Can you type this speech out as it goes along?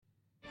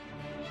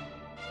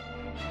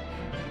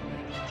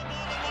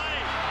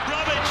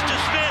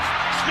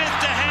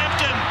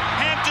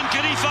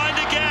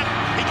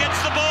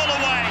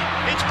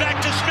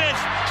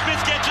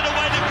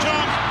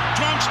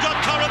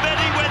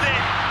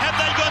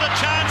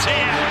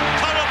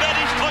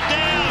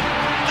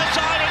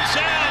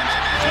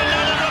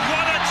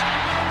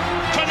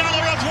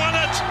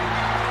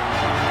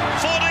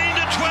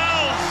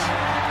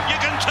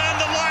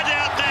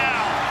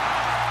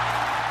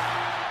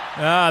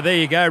There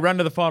you go. Run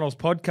to the Finals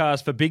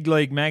podcast for Big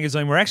League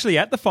Magazine. We're actually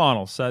at the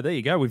finals, so there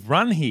you go. We've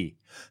run here.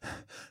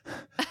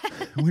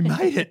 We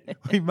made it.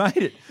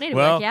 Need to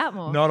work out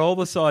more. Not all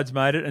the sides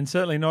made it, and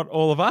certainly not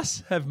all of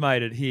us have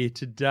made it here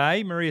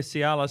today. Maria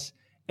Cialis,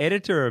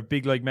 editor of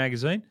Big League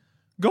Magazine,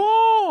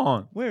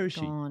 gone. Where is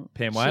Gone. she?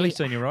 Pam Whaley,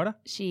 senior writer.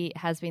 She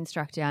has been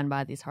struck down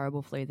by this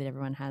horrible flu that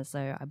everyone has,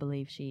 so I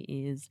believe she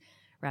is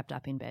wrapped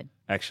up in bed.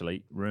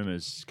 Actually,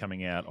 rumours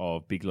coming out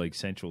of Big League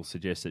Central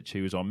suggest that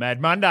she was on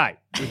Mad Monday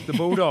with the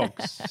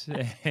Bulldogs,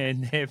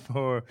 and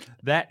therefore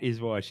that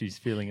is why she's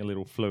feeling a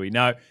little fluey.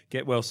 No,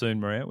 get well soon,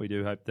 Maria. We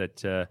do hope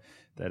that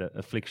that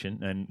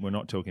affliction, and we're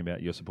not talking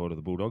about your support of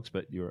the Bulldogs,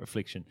 but your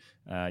affliction,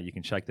 you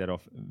can shake that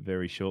off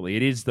very shortly.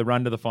 It is the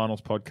Run to the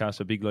Finals podcast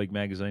for Big League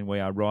Magazine. We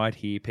are right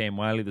here. Pam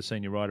Whaley, the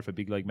senior writer for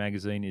Big League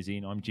Magazine, is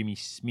in. I'm Jimmy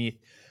Smith.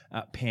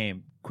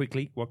 Pam,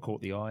 quickly, what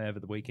caught the eye over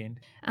the weekend?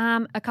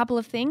 A couple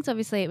of things.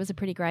 Obviously, it was a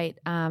pretty great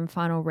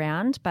final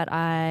round, but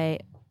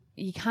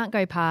you can't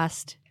go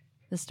past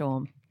the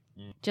Storm.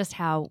 Just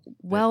how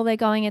well they're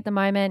going at the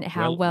moment,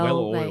 how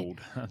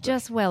well-oiled.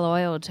 Just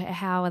well-oiled.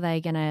 How are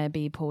they going to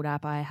be pulled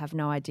up? I have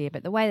no idea.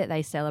 But the way that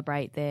they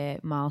celebrate their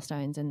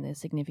milestones and the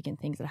significant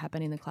things that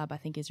happen in the club, I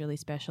think is really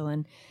special.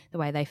 And the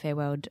way they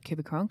farewelled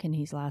Cooper Cronk in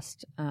his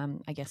last,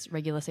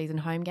 regular season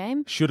home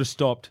game. Should have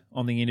stopped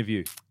on the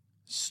interview.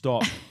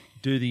 Stop.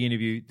 Do the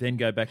interview, then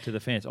go back to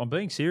the fans. I'm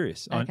being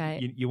serious.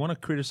 Okay. You want to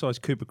criticise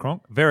Cooper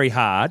Cronk? Very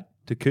hard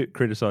to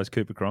criticise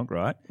Cooper Cronk,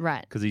 right?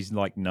 Right. Because he's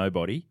like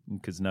nobody,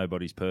 because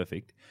nobody's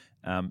perfect.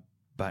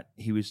 But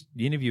he was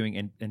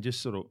interviewing and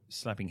just sort of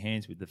slapping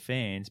hands with the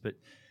fans, but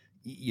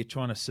you're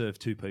trying to serve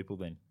two people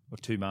then, or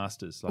two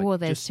masters. Well,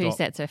 there's two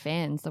sets of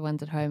fans, the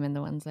ones at home and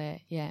the ones there,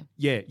 yeah.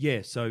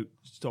 Yeah, so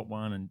stop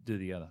one and do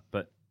the other.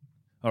 But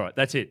all right,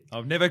 that's it.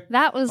 I'm going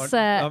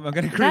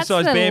to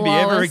criticise Bambi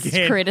ever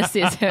again.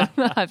 Criticism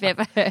I've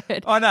ever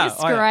heard. I know. You're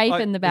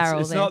scraping the barrel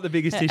It's there. not the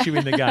biggest issue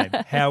in the game.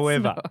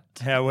 However,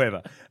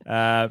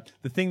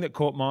 the thing that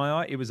caught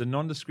my eye, it was a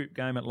nondescript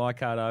game at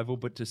Leichhardt Oval,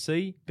 but to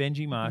see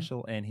Benji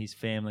Marshall and his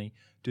family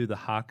do the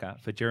haka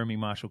for Jeremy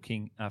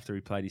Marshall-King after he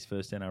played his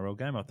first NRL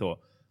game, I thought,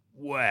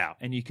 wow.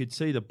 And you could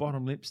see the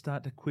bottom lip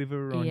start to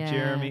quiver on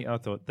Jeremy. I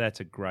thought, that's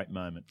a great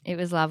moment. It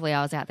was lovely.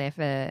 I was out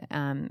there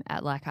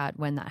at Leichhardt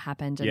when that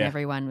happened, and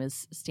everyone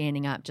was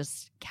standing up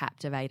just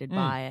captivated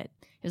by it.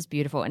 It was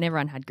beautiful, and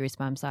everyone had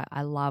goosebumps.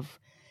 I love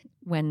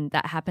when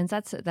that happens.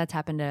 That's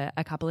happened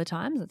a couple of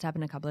times. It's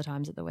happened a couple of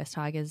times at the West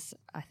Tigers,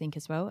 I think,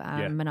 as well.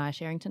 Mania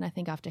Sherrington, I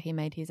think, after he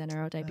made his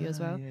NRL debut as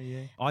well.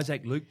 Yeah.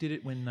 Isaac Luke did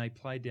it when they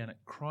played down at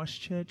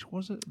Christchurch,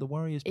 was it? The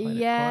Warriors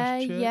played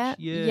at Christchurch?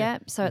 Yeah.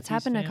 So it's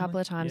happened a couple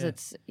of times.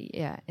 It's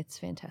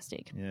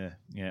fantastic.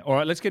 Yeah. All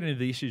right, let's get into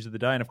the issues of the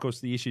day. And, of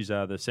course, the issues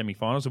are the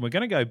semi-finals. And we're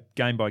going to go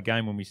game by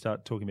game when we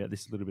start talking about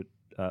this a little bit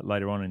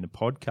later on in the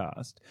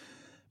podcast.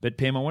 But,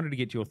 Pam, I wanted to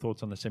get your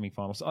thoughts on the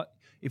semi-finals.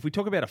 If we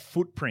talk about a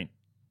footprint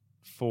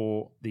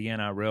for the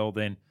NRL,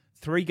 then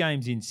 3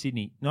 games in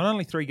Sydney, not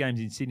only 3 games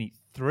in Sydney,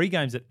 3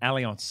 games at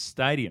Allianz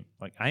Stadium.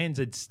 Like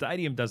ANZ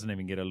Stadium doesn't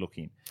even get a look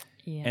in.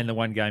 Yeah. And the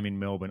 1 game in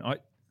Melbourne.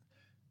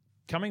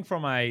 Coming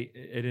from an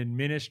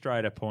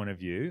administrator point of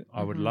view,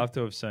 I would love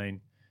to have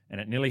seen,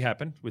 and it nearly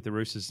happened with the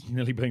Roosters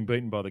nearly being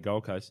beaten by the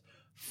Gold Coast,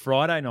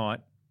 Friday night,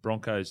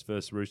 Broncos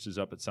versus Roosters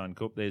up at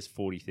Suncorp, there's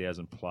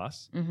 40,000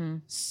 plus.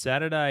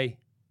 Saturday,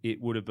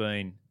 it would have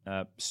been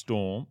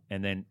Storm,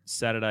 and then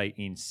Saturday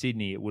in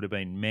Sydney it would have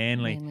been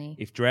Manly.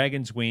 If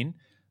Dragons win,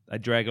 they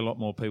drag a lot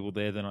more people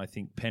there than I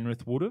think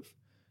Penrith would have,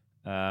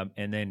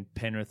 and then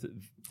Penrith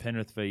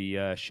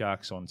v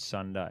Sharks on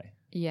Sunday.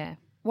 Yeah.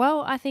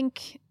 Well, I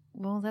think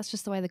that's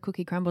just the way the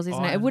cookie crumbles,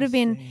 isn't it?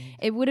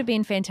 It would have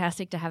been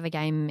fantastic to have a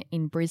game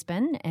in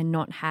Brisbane and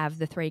not have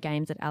the 3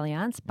 games at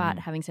Allianz. But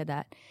having said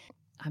that,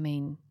 I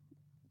mean,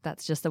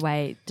 that's just the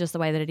way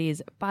that it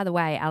is. By the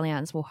way,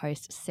 Allianz will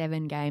host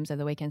 7 games over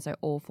the weekend, so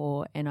all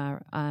 4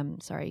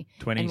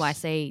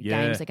 NYC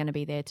games are going to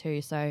be there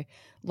too. So a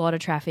lot of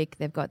traffic.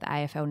 They've got the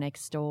AFL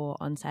next door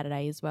on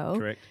Saturday as well.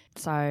 Correct.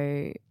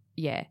 So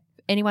yeah,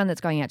 anyone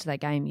that's going out to that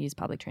game, use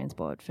public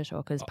transport for sure,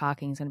 because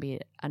parking is going to be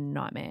a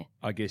nightmare.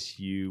 I guess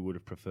you would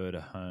have preferred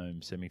a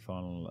home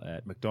semi-final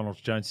at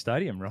McDonald's Jones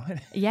Stadium, right?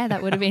 Yeah,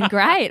 that would have been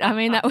great. I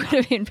mean, that would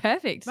have been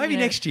perfect. Maybe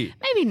next year.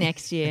 Maybe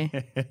next year.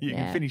 You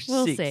can finish 6th.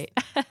 We'll see.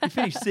 You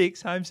finish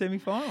 6th, home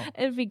semi-final.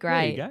 It'd be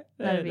great. There you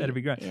go. That'd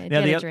be great. Yeah,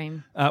 now, a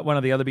dream. One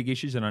of the other big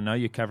issues, and I know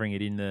you're covering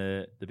it in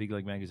the Big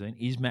League Magazine,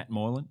 is Matt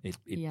Moylan. It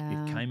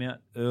came out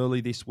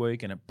early this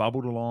week and it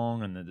bubbled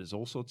along, and there's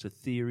all sorts of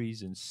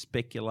theories and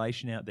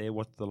speculation out there.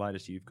 What's the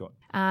latest you've got?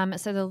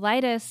 So the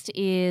latest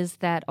is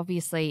that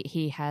obviously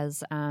he has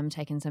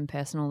taken some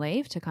personal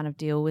leave to kind of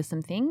deal with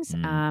some things.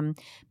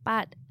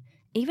 But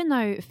even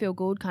though Phil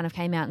Gould kind of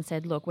came out and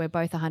said, look, we're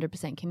both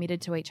 100%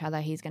 committed to each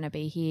other, he's going to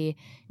be here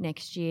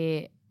next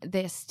year,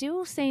 there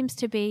still seems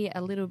to be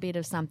a little bit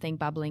of something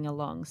bubbling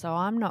along. So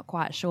I'm not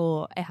quite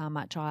sure how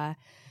much I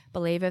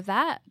believe of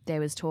that. There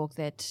was talk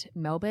that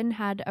Melbourne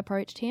had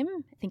approached him,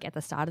 I think at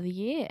the start of the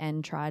year,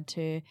 and tried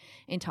to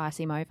entice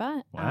him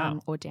over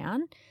or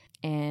down.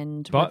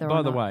 And by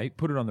the way,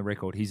 put it on the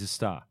record, he's a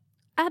star.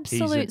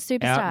 absolute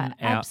superstar.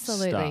 out-and-out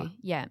Absolutely. star.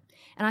 Yeah.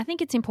 And I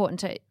think it's important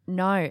to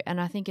know,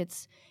 and I think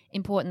it's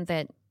important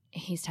that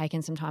he's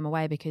taken some time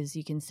away, because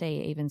you can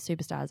see even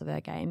superstars of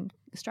our game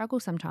struggle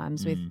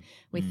sometimes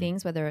with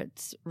things, whether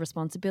it's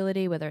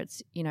responsibility, whether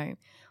it's,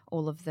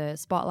 all of the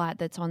spotlight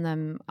that's on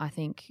them. I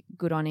think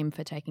good on him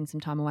for taking some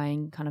time away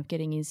and kind of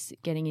getting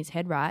his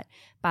head right.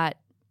 But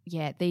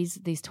yeah,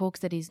 these talks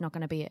that he's not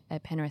going to be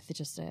at Penrith are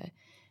just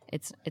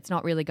it's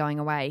not really going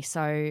away.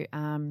 So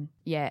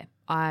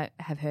I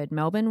have heard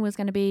Melbourne was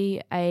going to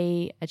be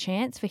a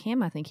chance for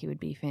him. I think he would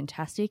be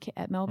fantastic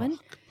at Melbourne.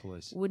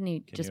 Wouldn't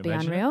he just be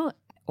unreal? It?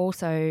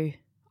 Also,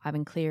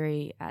 Ivan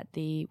Cleary at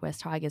the West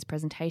Tigers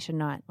presentation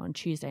night on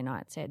Tuesday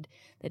night said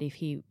that if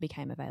he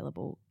became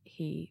available,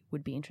 he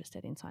would be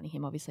interested in signing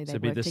him. Obviously, they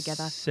work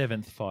together. So be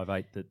the 7th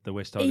 5'8" that the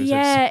West Tigers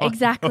Yeah, have signed.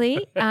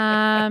 exactly.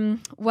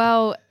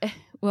 Well,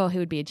 he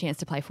would be a chance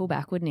to play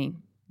fullback, wouldn't he?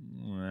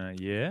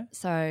 Yeah.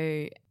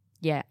 So,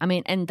 yeah, I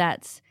mean, and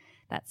that's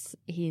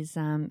his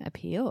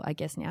appeal, I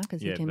guess, now,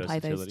 because he can play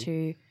those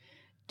two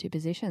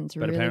positions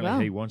really well. But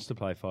apparently he wants to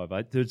play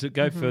 5'8". Does it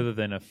go further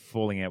than a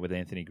falling out with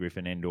Anthony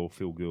Griffin and or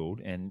Phil Gould?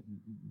 And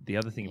the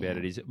other thing about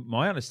it is,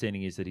 my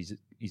understanding is that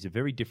he's a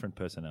very different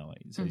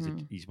personality. So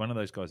he's one of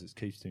those guys that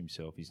keeps to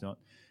himself. He's not,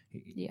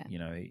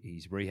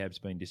 his rehab's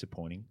been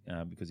disappointing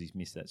because he's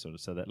missed that sort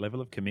of. So that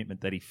level of commitment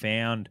that he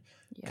found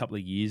a couple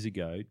of years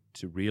ago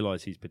to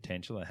realise his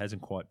potential, it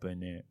hasn't quite been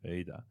there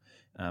either.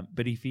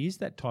 But if he is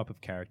that type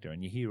of character,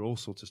 and you hear all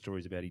sorts of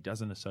stories about he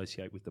doesn't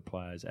associate with the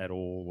players at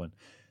all, and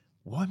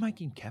why make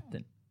him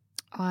captain?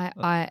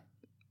 I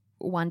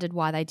wondered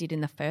why they did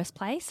in the first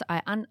place.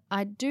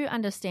 I do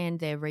understand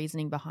their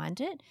reasoning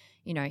behind it.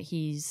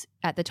 He's,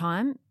 at the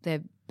time,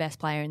 the best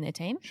player in their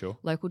team. Sure.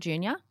 Local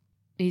junior.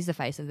 He's the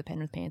face of the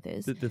Penrith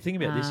Panthers. The thing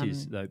about this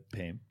is, though,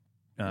 Pam,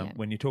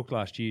 when you talked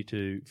last year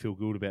to Phil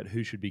Gould about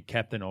who should be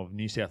captain of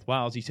New South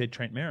Wales, he said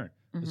Trent Merrin.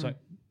 It's like,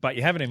 but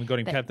you haven't even got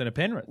him captain of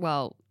Penrith.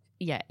 Well,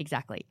 yeah,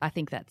 exactly. I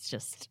think that's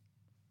just,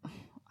 I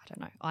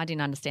don't know. I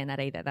didn't understand that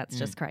either. That's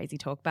just crazy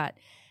talk. But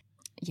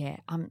yeah,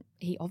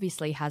 he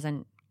obviously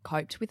hasn't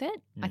coped with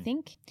it, I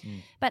think.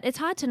 But it's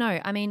hard to know.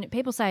 I mean,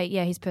 people say,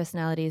 his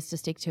personality is to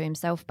stick to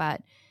himself,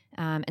 but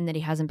and that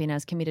he hasn't been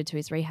as committed to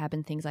his rehab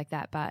and things like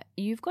that. But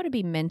you've got to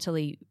be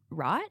mentally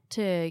right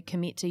to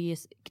commit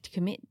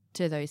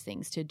to those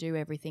things, to do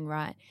everything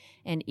right.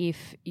 And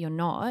if you're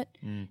not,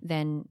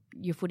 then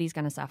your footy's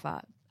going to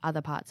suffer.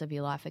 Other parts of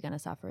your life are going to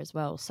suffer as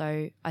well.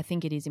 So I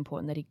think it is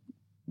important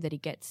that he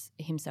gets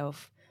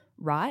himself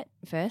right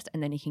first,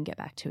 and then he can get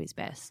back to his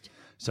best.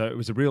 So it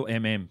was a real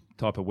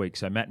type of week.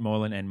 So Matt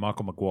Moylan and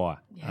Michael Maguire.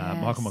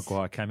 Yes. Michael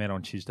Maguire came out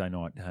on Tuesday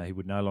night. He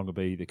would no longer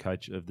be the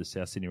coach of the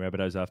South Sydney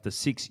Rabbitohs after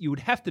 6, you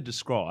would have to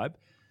describe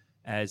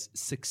as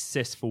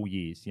successful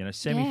years.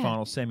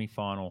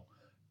 Semi-final,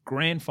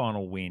 grand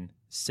final win,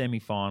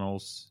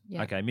 semi-finals.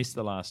 Yeah. Okay, missed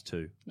the last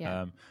 2.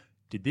 Yeah.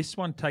 Did this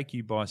one take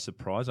you by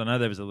surprise? I know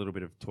there was a little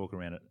bit of talk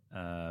around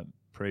it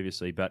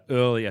previously, but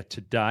earlier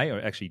today,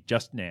 or actually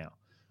just now,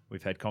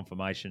 we've had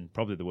confirmation,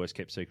 probably the worst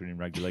kept secret in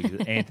rugby league,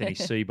 that Anthony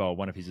Seibold,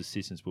 one of his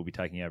assistants, will be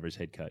taking over as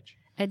head coach.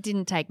 It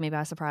didn't take me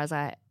by surprise.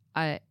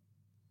 I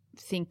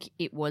think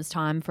it was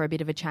time for a bit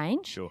of a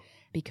change. Sure.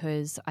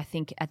 Because I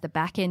think at the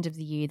back end of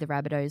the year, the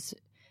Rabbitohs,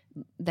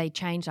 they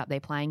changed up their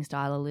playing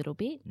style a little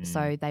bit.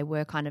 So they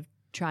were kind of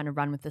trying to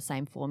run with the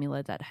same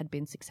formula that had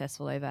been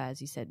successful over, as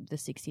you said, the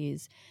 6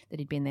 years that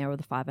he'd been there, or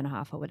the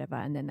 5.5 or whatever,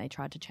 and then they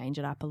tried to change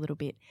it up a little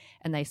bit,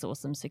 and they saw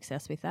some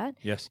success with that.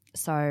 Yes.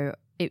 So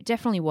it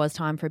definitely was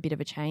time for a bit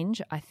of a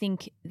change. I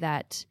think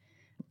that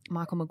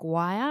Michael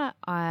Maguire,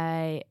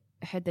 I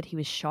heard that he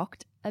was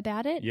shocked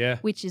about it,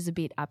 which is a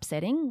bit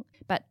upsetting,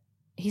 but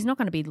he's not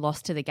going to be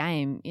lost to the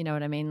game, you know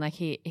what I mean? Like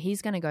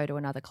he's going to go to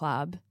another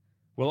club.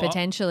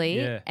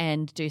 Potentially,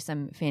 and do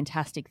some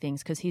fantastic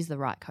things, because he's the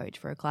right coach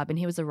for a club, and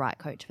he was the right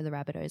coach for the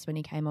Rabbitohs when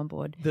he came on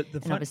board,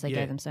 and obviously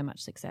gave them so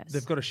much success.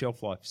 They've got a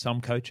shelf life. Some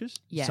coaches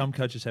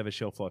have a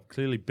shelf life.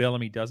 Clearly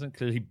Bellamy doesn't.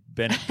 Clearly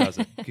Bennett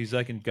doesn't, because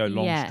they can go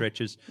long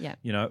stretches. Yeah.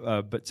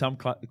 But some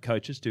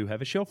coaches do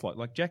have a shelf life.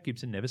 Like Jack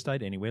Gibson never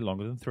stayed anywhere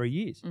longer than 3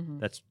 years.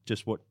 That's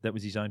just that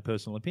was his own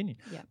personal opinion.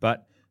 Yeah.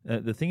 But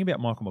the thing about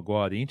Michael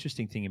Maguire, the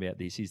interesting thing about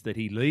this is that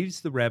he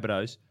leaves the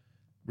Rabbitohs'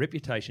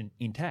 reputation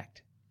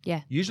intact.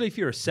 Yeah. Usually if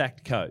you're a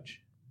sacked coach,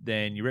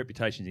 then your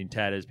reputation's in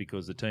tatters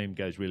because the team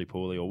goes really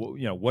poorly, or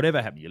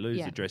whatever happened, you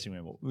lose the dressing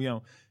room.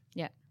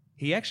 Yeah.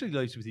 He actually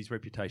leaves with his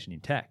reputation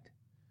intact,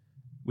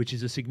 which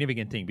is a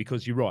significant thing,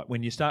 because you're right.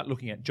 When you start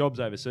looking at jobs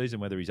overseas and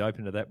whether he's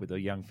open to that with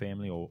a young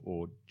family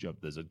or job,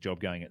 there's a job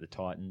going at the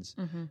Titans,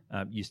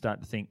 you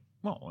start to think,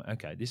 well,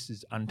 okay, this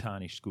is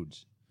untarnished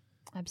goods.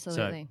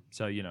 Absolutely.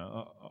 So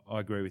I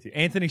agree with you.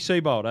 Anthony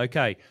Seibold,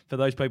 okay, for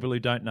those people who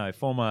don't know,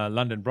 former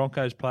London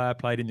Broncos player,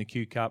 played in the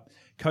Q Cup,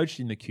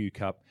 coached in the Q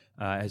Cup,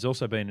 has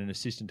also been an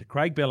assistant to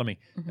Craig Bellamy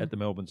at the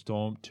Melbourne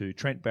Storm, to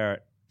Trent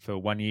Barrett for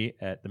 1 year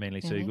at the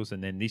Manly Seagulls,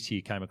 and then this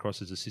year came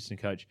across as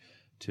assistant coach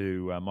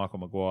to Michael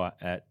Maguire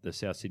at the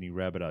South Sydney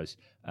Rabbitohs.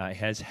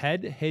 Has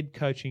had head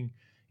coaching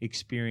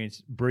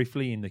experience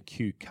briefly in the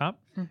Q Cup,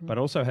 but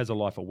also has a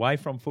life away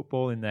from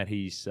football in that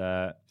he's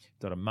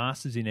got a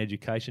master's in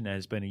education and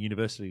has been a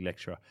university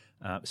lecturer,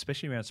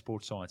 especially around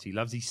sports science. He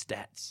loves his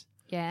stats,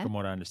 from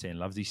what I understand,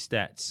 loves his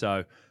stats.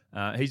 So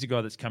he's a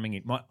guy that's coming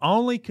in. My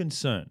only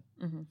concern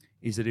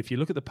is that if you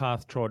look at the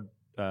path trod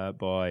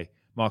by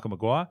Michael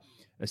Maguire,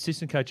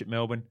 assistant coach at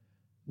Melbourne,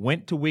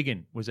 went to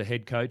Wigan, was a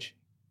head coach,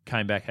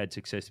 came back, had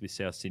success with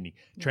South Sydney.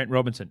 Trent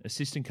Robinson,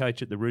 assistant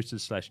coach at the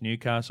Roosters /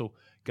 Newcastle,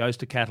 goes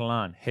to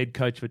Catalan, head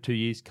coach for 2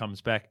 years,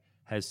 comes back,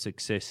 has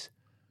success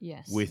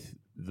with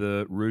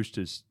the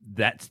Roosters.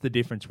 That's the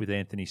difference with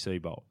Anthony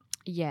Seibold.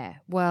 Yeah,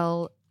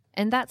 well,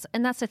 and that's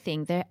the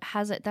thing.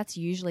 That's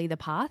usually the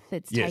path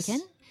that's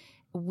taken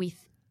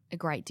with a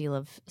great deal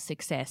of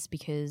success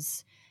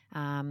because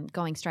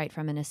going straight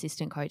from an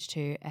assistant coach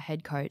to a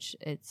head coach,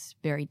 it's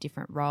very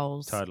different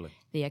roles. Totally.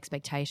 The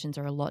expectations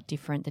are a lot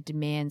different. The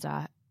demands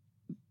are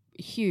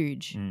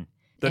huge.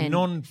 The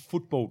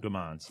non-football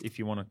demands, if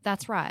you want to.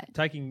 That's right.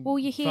 Taking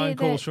phone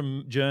calls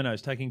from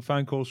journos, taking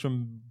phone calls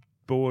from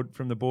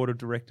the board of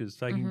directors,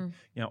 taking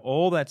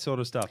all that sort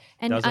of stuff.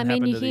 And doesn't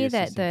happen you to the hear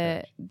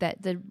assistant coach.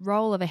 that the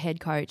role of a head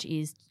coach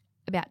is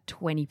about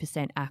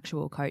 20%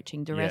 actual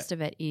coaching. The rest of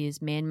it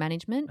is man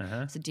management.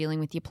 So dealing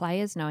with your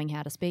players, knowing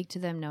how to speak to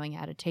them, knowing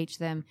how to teach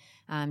them,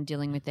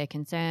 dealing with their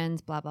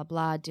concerns, blah, blah,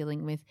 blah,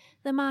 dealing with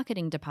the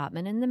marketing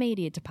department and the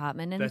media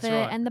department and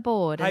and the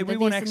board. Hey, and we the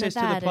want this access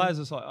and to the the players.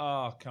 It's like,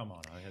 oh, come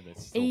on.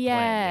 That's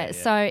yeah,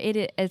 so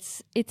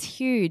it's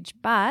huge,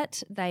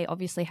 but they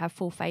obviously have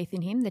full faith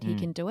in him that he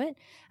can do it.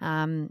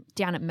 Down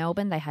at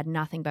Melbourne, they had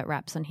nothing but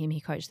raps on him.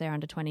 He coached their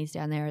under-20s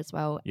down there as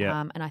well.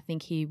 And I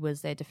think he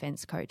was their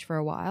defence coach for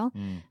a while.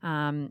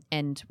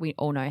 And we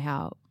all know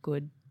how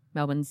good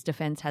Melbourne's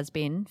defence has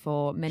been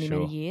for many,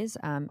 many years.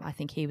 I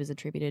think he was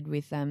attributed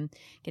with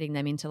getting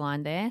them into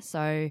line there.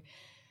 So,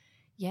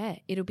 yeah,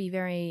 it'll be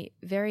very,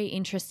 very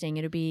interesting.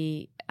 It'll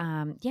be,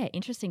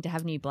 interesting to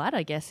have new blood,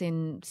 I guess,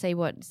 and see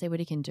what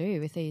he can do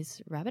with these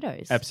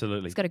Rabbitohs.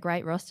 Absolutely. He's got a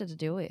great roster to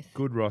deal with.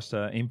 Good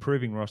roster,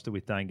 improving roster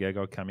with Dane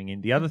Gagai coming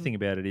in. The other thing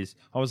about it is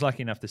I was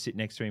lucky enough to sit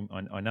next to him.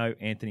 I know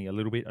Anthony a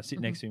little bit. I sat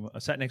next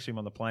to him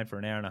on the plane for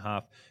an hour and a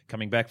half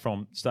coming back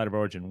from State of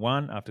Origin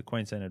 1 after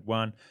Queensland had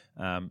won.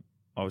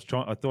 I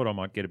thought I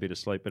might get a bit of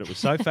sleep, but it was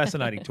so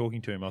fascinating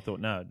talking to him. I thought,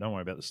 no, don't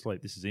worry about the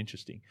sleep. This is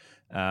interesting.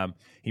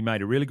 He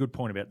made a really good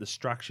point about the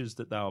structures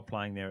that they were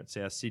playing there at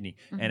South Sydney.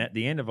 And at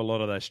the end of a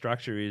lot of those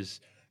structure is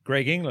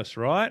Greg Inglis,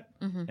 right?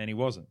 And he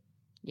wasn't.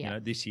 Yeah.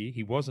 This year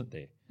he wasn't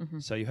there.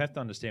 So you have to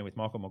understand with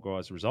Michael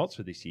Maguire's results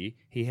for this year,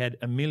 he had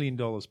 $1 million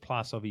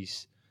plus of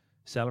his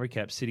salary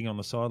cap sitting on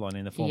the sideline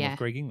in the form of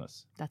Greg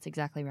Inglis. That's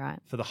exactly right.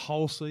 For the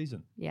whole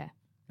season. Yeah.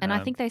 And I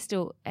think they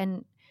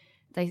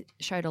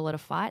showed a lot of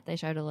fight. They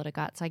showed a lot of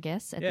guts, I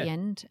guess, at the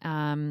end.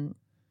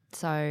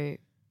 So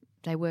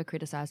they were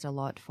criticised a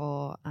lot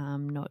for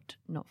not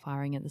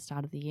firing at the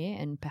start of the year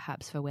and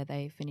perhaps for where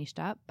they finished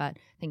up. But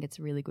I think it's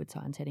really good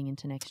signs heading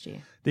into next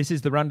year. This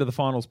is the Run to the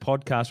Finals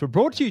podcast. We're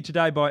brought to you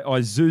today by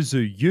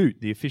Isuzu Ute,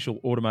 the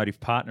official automotive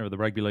partner of the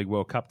Rugby League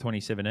World Cup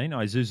 2017.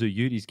 Isuzu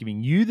Ute is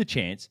giving you the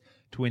chance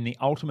to win the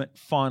ultimate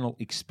final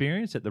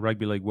experience at the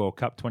Rugby League World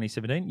Cup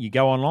 2017. You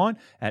go online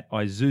at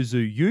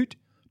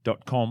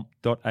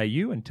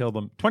isuzuyute.com.au and tell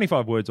them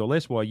 25 words or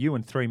less why you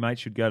and 3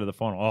 mates should go to the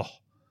final. Oh,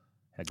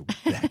 how good would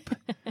that be?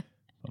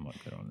 I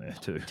might get on there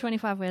too.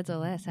 25 words or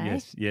less, eh?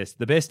 Yes.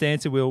 The best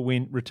answer will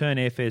win return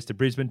airfares to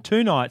Brisbane,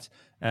 2 nights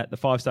at the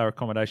 5-star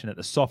accommodation at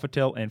the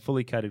Sofitel and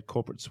fully catered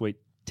corporate suite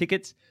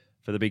tickets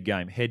for the big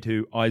game. Head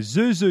to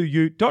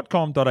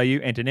isuzuyute.com.au.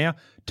 Enter now.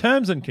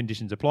 Terms and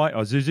conditions apply.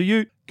 Isuzu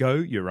Ute, go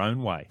your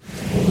own way.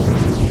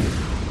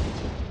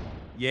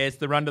 Yes,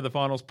 the Run to the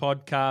Finals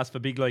podcast for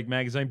Big League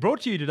Magazine,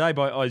 brought to you today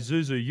by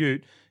Isuzu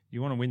Ute.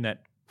 You want to win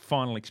that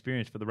final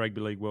experience for the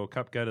Rugby League World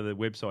Cup, go to the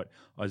website,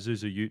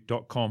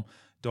 isuzuyute.com.au.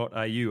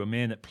 A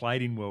man that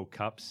played in World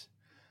Cups,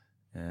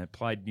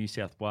 played New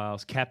South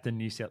Wales, captain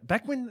New South...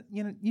 Back when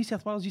New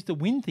South Wales used to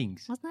win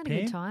things. Wasn't that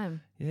a good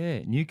time? Yeah,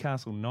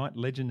 Newcastle Knight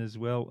legend as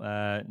well.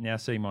 Now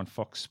see him on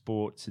Fox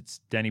Sports. It's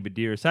Danny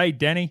Buderus. Hey,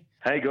 Danny.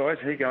 Hey, guys.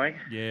 How you going?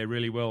 Yeah,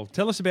 really well.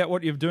 Tell us about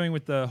what you're doing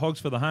with the Hogs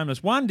for the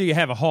Homeless. One, do you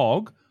have a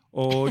hog?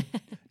 Or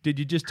did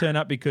you just turn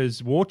up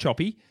because War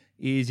Choppy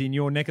is in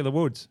your neck of the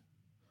woods?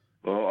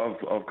 Well,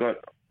 I've got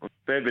a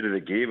fair bit of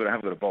the gear, but I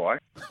haven't got a bike.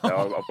 So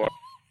I bought a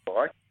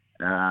bike.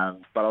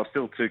 But I was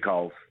still too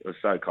cold. It was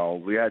so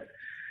cold. We had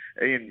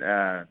Ian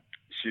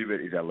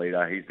Schubert is our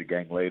leader. He's the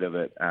gang leader,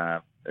 but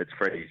it's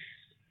Freddie's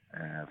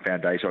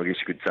foundation, I guess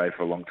you could say,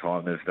 for a long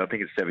time. I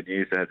think it's 7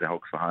 years they had the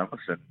Hogs for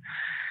Homeless. And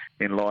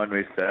in line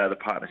with the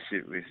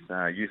partnership with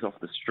Youth Off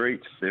the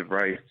Streets, they've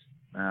raised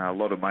a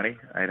lot of money,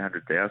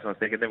 800,000, I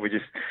think. And then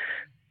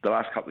the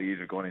last couple of years,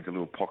 we've gone into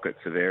little pockets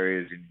of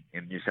areas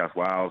in New South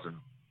Wales and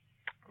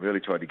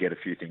really tried to get a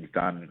few things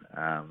done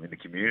in the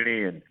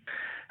community. And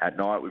at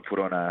night, we put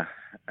on a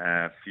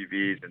few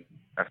beers and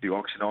a few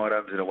auction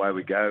items, and away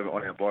we go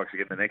on our bikes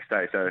again the next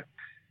day. So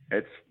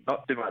it's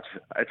not too much.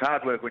 It's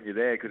hard work when you're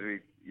there because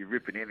you're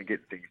ripping in and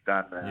getting things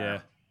done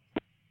or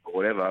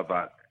whatever.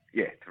 But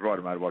to ride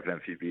a motorbike and have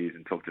a few beers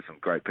and talk to some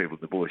great people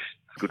in the bush.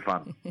 It's good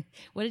fun.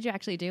 What did you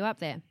actually do up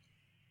there?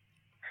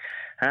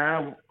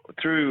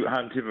 Through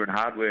Home Timber and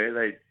Hardware,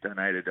 they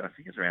donated, I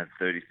think it's around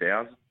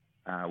 30,000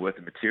 worth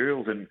of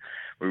materials, and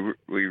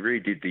we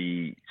redid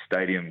the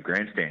stadium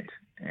grandstand.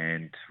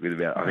 And with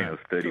about, I think it was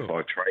 35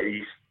 cool.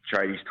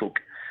 tradies took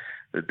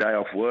the day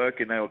off work,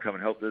 and they all come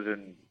and helped us,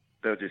 and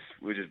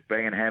we're just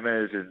banging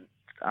hammers and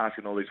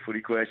asking all these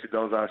footy questions. I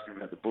was asking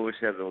about the bush,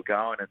 how's it all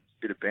going, and a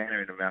bit of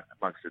banter in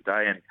amongst the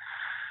day.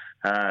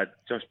 And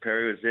Josh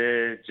Perry was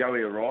there.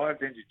 Joey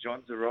arrived. Andrew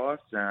Johns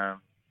arrived.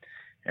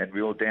 And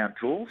we all down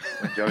tools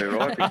when Joey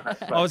arrived.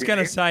 I was going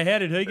to say, how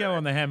did he go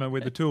on the hammer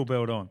with the tool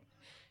belt on?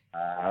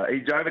 He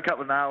drove a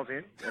couple of nails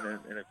in and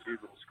a few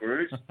little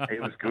screws. He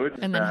was good.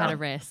 And then had a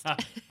rest.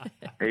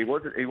 He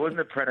wasn't an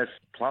apprentice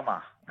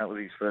plumber. That was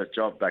his first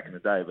job back in the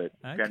day, but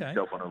he found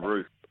himself on a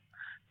roof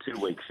 2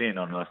 weeks in,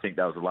 and I think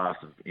that was the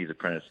last of his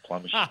apprentice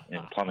plumbing.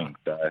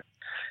 So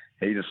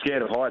he's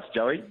scared of heights,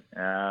 Joey.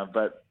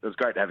 But it was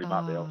great to have him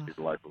up there. Obviously,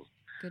 the locals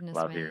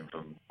love hearing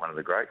from one of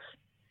the greats.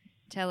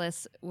 Tell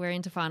us, we're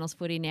into finals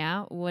footy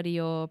now. What are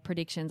your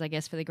predictions, I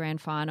guess, for the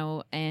grand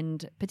final,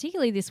 and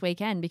particularly this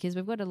weekend, because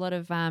we've got a lot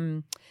of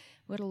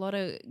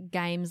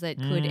games that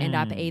could end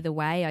up either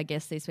way, I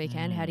guess, this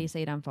weekend. How do you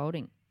see it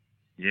unfolding?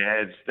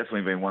 Yeah, it's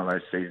definitely been one of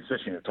those seasons,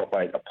 especially in the top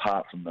 8,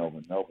 apart from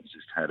Melbourne. Melbourne's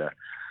just had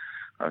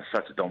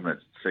such a dominant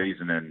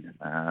season, and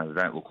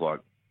they don't look like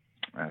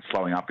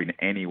slowing up in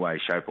any way,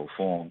 shape or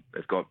form.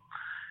 They've got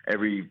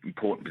every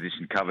important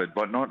position covered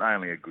by not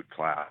only a good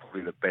player,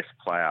 probably the best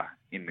player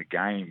in the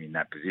game in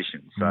that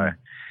position. So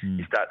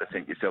you start to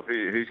think yourself,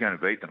 who's going to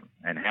beat them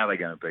and how they're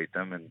going to beat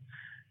them.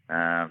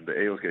 And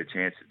the Eels get a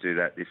chance to do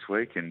that this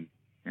week, and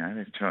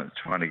they're trying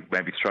to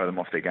maybe throw them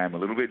off their game a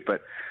little bit,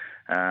 but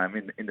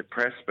in the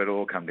press, but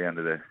all come down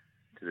to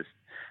this,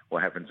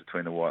 what happens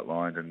between the White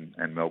Lions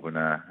and Melbourne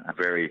are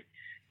very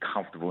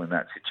comfortable in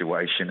that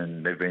situation,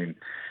 and they've been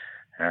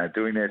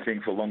doing their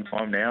thing for a long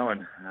time now,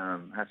 and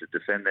have to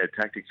defend their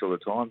tactics all the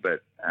time,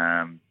 but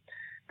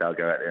they'll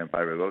go out there and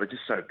play really well. They're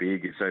just so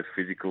big and so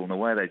physical, and the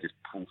way they just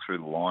pull through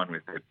the line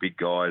with their big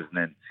guys, and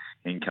then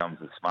in comes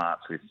the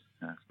smarts with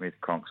Smith,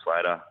 Cronk,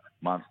 Slater,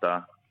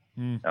 Munster.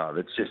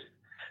 It's just,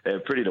 they're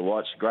pretty to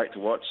watch, great to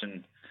watch,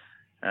 and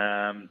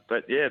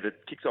but yeah,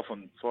 that kicks off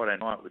on Friday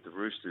night with the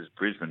Roosters,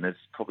 Brisbane. There's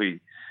probably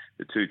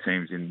the two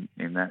teams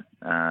in that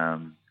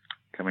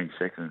coming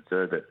second and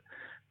third that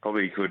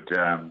probably could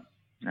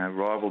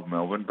rival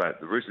Melbourne, but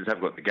the Roosters have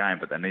got the game,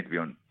 but they need to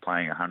be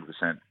playing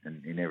 100%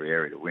 in every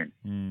area to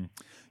win.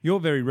 You're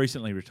very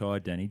recently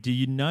retired, Danny. Do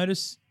you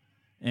notice,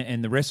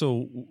 and the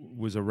wrestle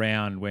was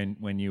around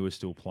when you were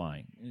still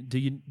playing,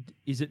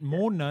 is it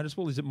more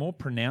noticeable, is it more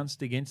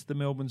pronounced against the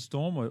Melbourne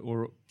Storm,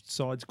 or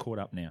sides caught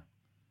up now?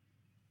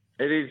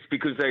 It is,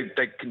 because they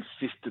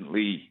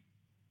consistently,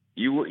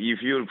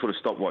 if you were to put a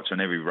stopwatch on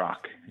every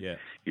ruck,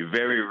 you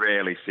very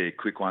rarely see a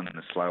quick one and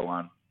a slow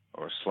one,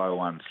 or a slow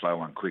one,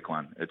 quick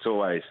one. It's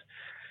always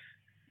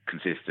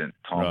consistent,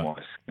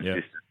 time-wise,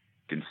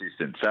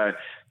 consistent. So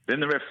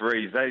then the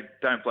referees, they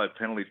don't blow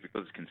penalties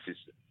because it's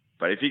consistent.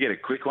 But if you get a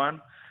quick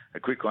one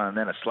and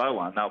then a slow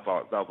one, they'll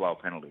blow a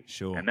penalty.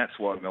 Sure. And that's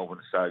why Melbourne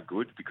is so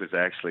good, because they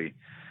actually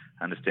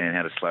understand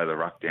how to slow the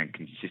ruck down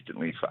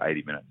consistently for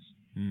 80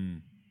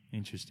 minutes.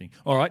 Interesting.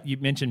 All right, you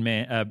mentioned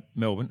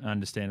Melbourne,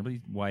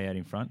 understandably, way out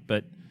in front,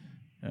 but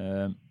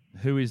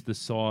who is the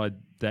side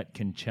that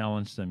can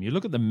challenge them? You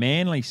look at the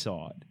Manly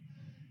side,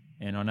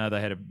 and I know they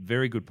had a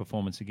very good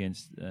performance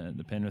against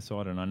the Penrith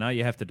side, and I know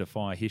you have to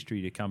defy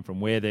history to come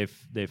from where they've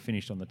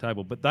finished on the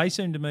table, but they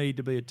seem to me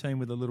to be a team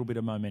with a little bit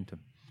of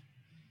momentum.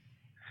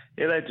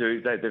 Yeah, they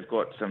do. They've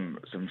got some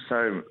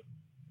so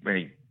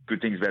many good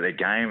things about their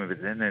game,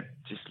 but then they're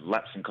just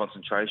lapse in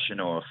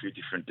concentration or a few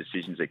different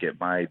decisions that get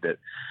made that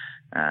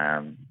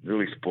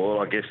really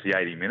spoil, I guess, the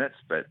 80 minutes.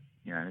 But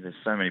there's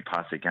so many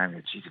parts of the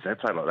game. Geez, if they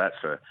played like that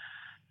for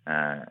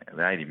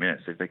the 80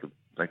 minutes,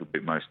 they could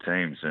beat most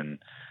teams. And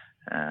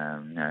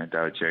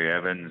David Cherry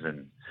Evans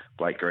and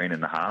Blake Green in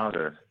the halves.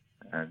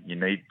 You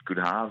need good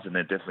halves, and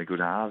they're definitely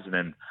good halves. And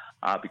then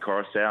Arby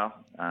Coruscant,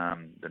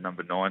 the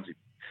number 9's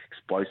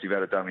explosive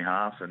out of dummy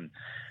half, and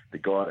the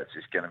guy that's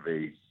just going to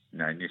be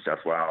New South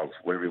Wales,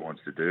 whatever he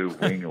wants to do,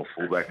 wing or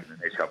fullback in the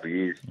next couple of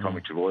years,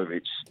 Tommy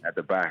Trbojevic at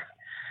the back.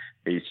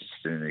 He's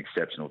just an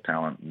exceptional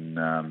talent.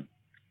 And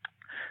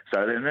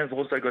so then they've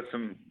also got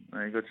some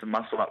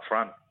muscle up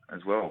front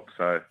as well.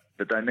 So,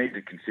 but they need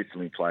to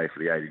consistently play for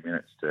the 80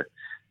 minutes to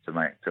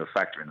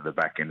factor into the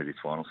back end of this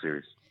final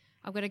series.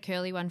 I've got a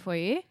curly one for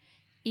you.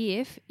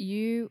 If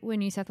you were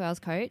New South Wales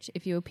coach,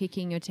 if you were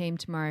picking your team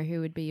tomorrow,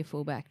 who would be your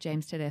fullback,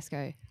 James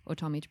Tedesco or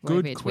Tommy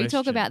Trbojevic? We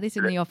talk about this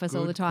in the office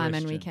all the time,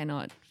 and we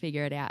cannot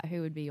figure it out.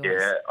 Who would be yours?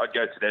 Yeah, I'd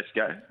go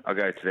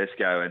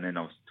Tedesco, and then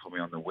I'll Tommy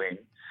on the wing.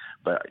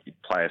 But you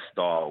play a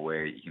style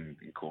where you can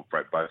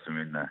incorporate both of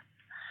them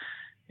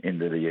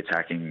into the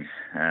attacking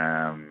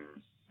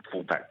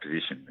fullback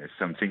position. There's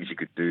some things you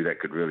could do that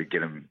could really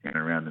get them in and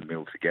around the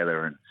middle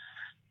together, and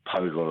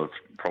pose a lot of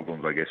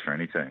problems, I guess, for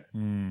any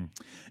team.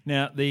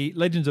 Now, the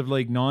Legends of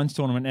League Nines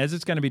tournament, as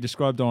it's going to be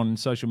described on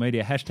social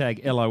media,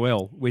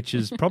 #LOL, which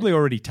is probably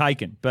already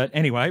taken. But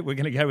anyway, we're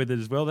going to go with it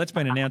as well. That's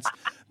been announced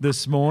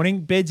this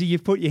morning. Bedsy,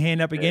 you've put your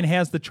hand up again.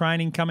 How's the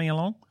training coming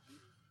along?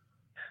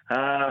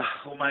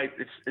 Well, mate,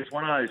 it's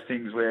one of those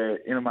things where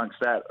in amongst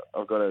that,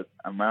 I've got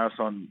a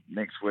marathon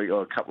next week,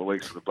 or a couple of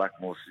weeks for the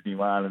Blackmore Sydney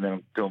one, and then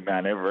I'm doing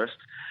Mount Everest.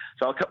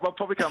 So I'll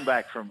probably come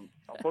back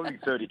I'll probably be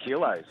 30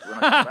 kilos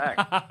when I come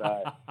back.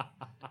 So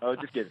I'll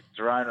just get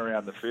thrown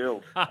around the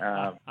field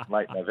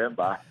late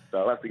November. So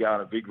I'll have to go on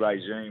a big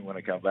regime when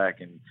I come back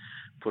and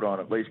put on,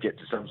 at least get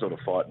to some sort of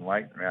fighting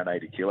weight. Around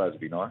 80 kilos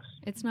would be nice.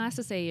 It's nice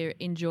to see you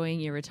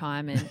enjoying your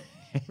retirement.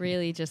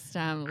 Really just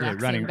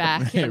relaxing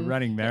back.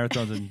 Running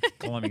marathons and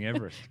climbing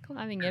Everest.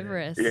 Climbing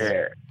Everest.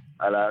 Yeah,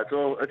 I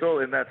know. It's all,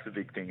 and that's the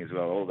big thing as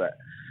well. All that,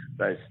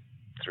 those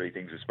three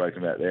things we've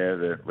spoken about there: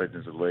 the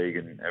Legends of the League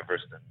and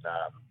Everest, and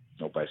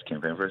or Base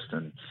Camp Everest,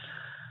 and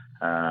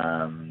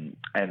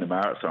the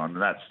marathon.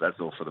 And that's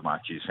all for the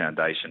Mark Hughes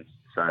Foundation.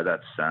 So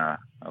that's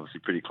obviously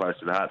pretty close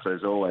to the heart. So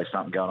there's always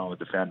something going on with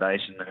the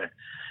foundation. They're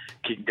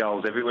kicking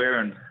goals everywhere,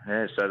 and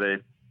so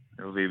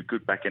it'll be a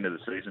good back end of the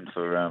season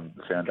for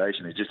the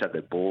foundation. They just had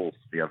their ball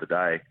the other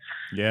day.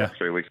 Yeah.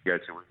 2 weeks ago,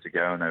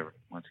 and they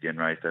once again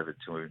raised over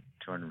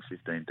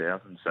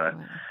 215,000. So,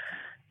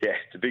 yeah,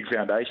 it's a big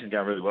foundation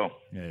going really well.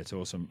 Yeah, it's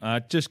awesome.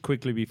 Just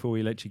quickly before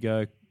we let you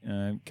go,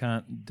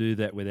 can't do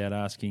that without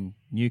asking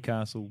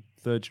Newcastle,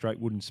 third straight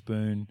wooden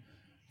spoon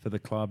for the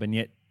club, and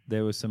yet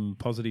there were some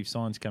positive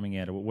signs coming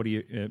out of it. What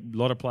are a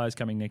lot of players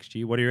coming next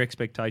year. What are your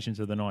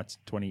expectations of the Knights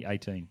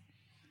 2018?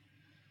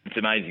 It's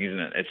amazing, isn't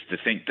it? It's to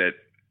think that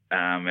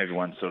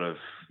everyone's sort of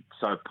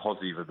so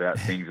positive about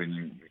things when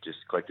you just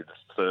collected the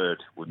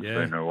third wooden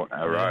spoon in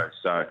a row.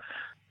 So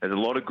there's a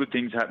lot of good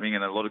things happening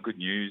and a lot of good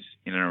news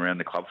in and around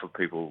the club for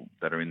people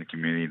that are in the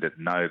community that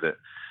know that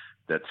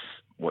that's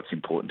what's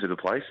important to the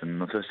place. And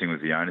the first thing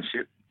was the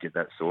ownership, get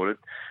that sorted.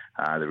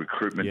 The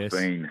recruitment's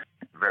been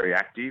very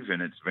active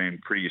and it's been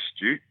pretty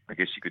astute, I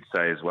guess you could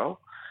say as well.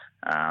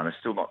 They're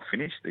still not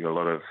finished. They've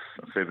got a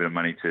fair bit of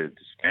money to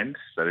spend,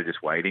 so they're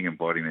just waiting and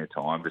biding their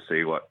time to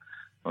see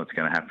what's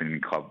going to happen in the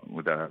club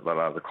with a lot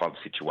of the club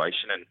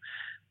situation, and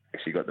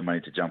actually got the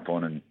money to jump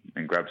on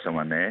and grab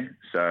someone there.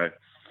 So,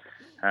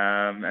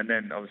 and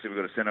then obviously we've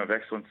got a Centre of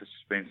Excellence that's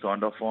been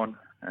signed off on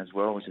as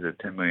well, which is a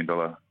 $10 million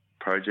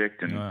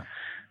project. And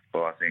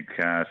well, I think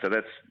so.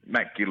 That's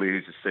Matt Gidley,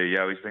 who's the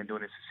CEO. He's been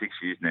doing this for 6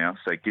 years now,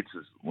 so gets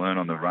us learn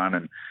on the run.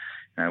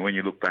 And when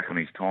you look back on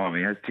his time,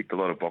 he has ticked a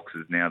lot of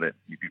boxes now that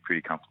you'd be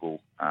pretty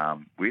comfortable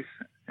with.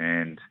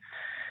 And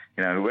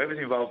whoever's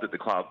involved at the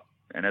club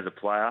and as a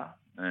player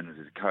and as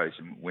a coach,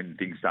 and when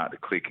things start to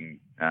click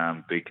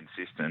and be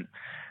consistent,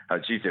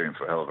 they're in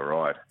for a hell of a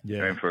ride. Yeah.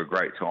 They're in for a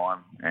great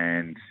time,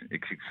 and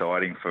it's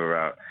exciting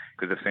for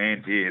because the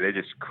fans here, they're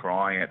just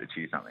crying out to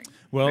cheer something.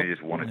 Well, they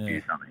just want to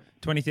cheer something.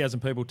 20,000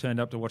 people turned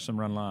up to watch them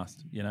run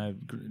last.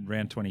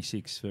 Round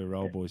 26 for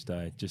Old Boys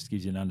Day. It just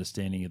gives you an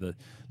understanding of the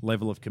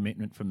level of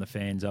commitment from the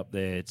fans up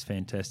there. It's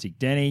fantastic.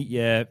 Danny,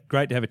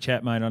 great to have a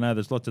chat, mate. I know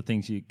there's lots of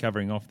things you're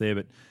covering off there,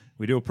 but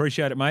we do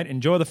appreciate it, mate.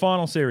 Enjoy the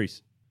final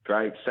series.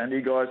 Great. Send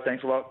you guys.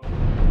 Thanks a lot.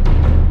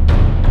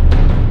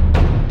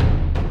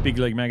 Big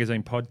League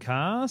Magazine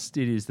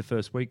podcast. It is the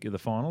first week of the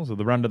finals, or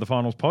the Run to the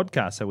Finals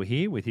podcast. So we're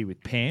here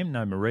with Pam,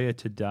 no Maria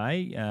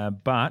today,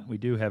 but we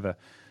do have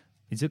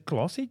is it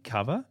glossy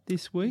cover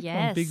this week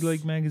on Big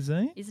League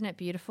Magazine? Isn't it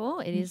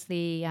beautiful? It is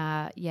the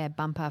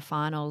bumper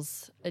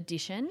finals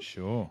edition.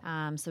 Sure.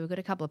 So we've got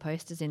a couple of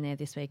posters in there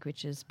this week,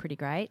 which is pretty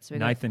great. So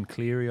Nathan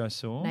Cleary, I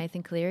saw.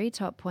 Nathan Cleary,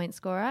 top point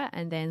scorer,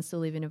 and then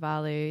Suli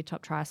Vunivalu,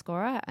 top try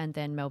scorer, and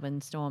then Melbourne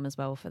Storm as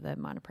well for the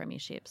minor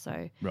premiership.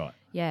 So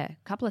a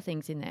couple of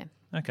things in there.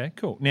 Okay,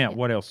 cool. Now,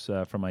 what else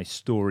from a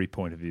story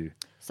point of view?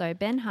 So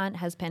Ben Hunt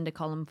has penned a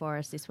column for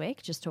us this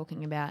week, just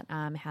talking about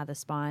how the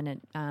spine at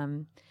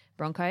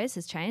Broncos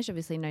has changed.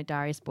 Obviously, no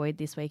Darius Boyd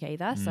this week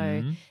either,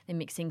 so they're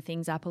mixing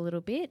things up a little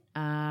bit.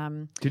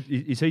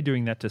 Is he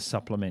doing that to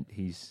supplement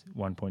his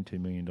 $1.2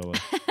 million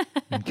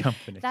income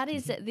for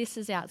next year? This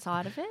is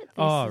outside of it.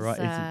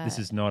 This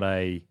is not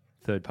a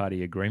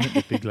third-party agreement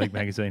that Big League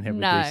Magazine have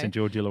with the St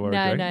George Illawarra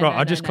Dragons.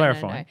 I'm just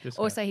clarifying.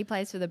 Also, he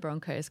plays for the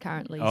Broncos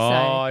currently.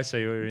 I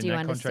see. You're in do you that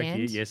understand?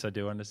 Contract here. Yes, I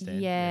do understand.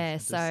 Yeah.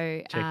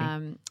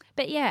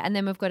 And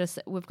then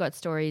we've got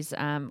stories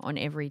on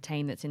every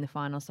team that's in the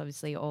finals.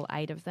 Obviously, all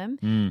 8 of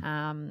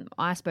them.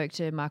 I spoke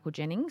to Michael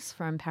Jennings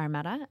from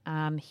Parramatta.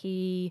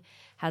 He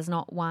has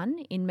not won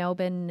in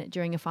Melbourne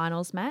during a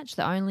finals match.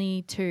 The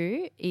only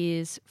 2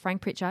 is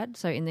Frank Pritchard.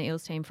 So in the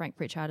Eels team, Frank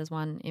Pritchard has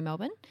won in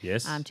Melbourne.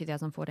 Yes.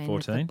 2014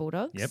 with the Bulldogs.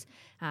 Yep.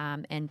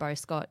 And Bo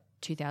Scott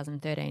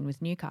 2013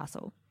 with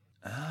Newcastle.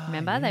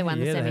 Remember, they won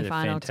the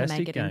semi-final to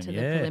make it into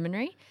the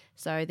preliminary.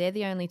 So they're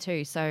the only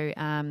 2. So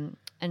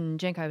and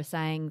Jenko was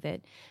saying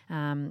that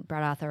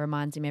Brad Arthur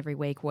reminds him every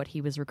week what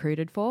he was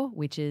recruited for,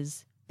 which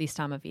is this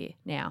time of year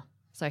now.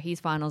 So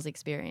his finals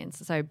experience.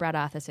 So Brad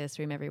Arthur says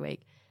to him every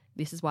week,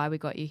 this is why we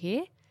got you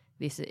here.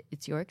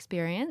 It's your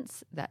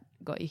experience that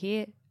got you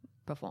here.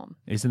 perform.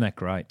 Isn't that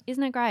great?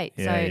 Isn't it great?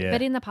 Yeah.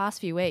 But in the past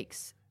few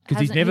weeks,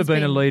 Because he's never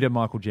been a leader,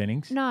 Michael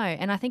Jennings. No,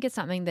 and I think it's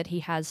something that he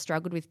has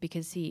struggled with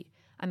because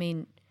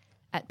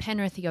at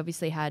Penrith, he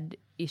obviously had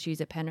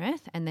issues at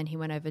Penrith, and then he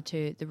went over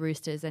to the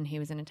Roosters and he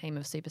was in a team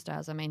of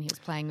superstars. I mean, he was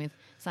playing with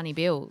Sonny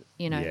Bill,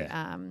 you know.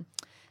 Yeah.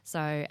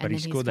 But he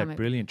scored that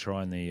brilliant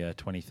try in the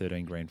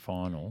 2013 grand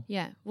final.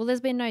 Yeah. Well,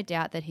 there's been no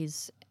doubt that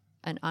he's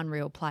an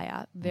unreal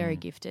player, very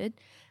gifted.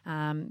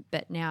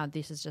 But now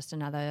this is just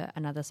another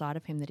side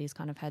of him that he's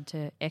kind of had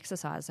to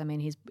exercise. I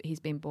mean, he's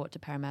been brought to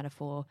Parramatta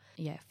for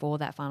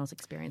that finals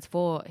experience,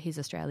 for his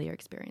Australia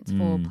experience,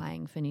 for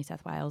playing for New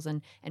South Wales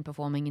and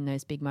performing in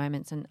those big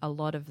moments. And a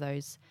lot of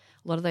those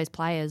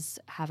players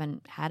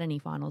haven't had any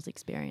finals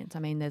experience. I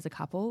mean, there's a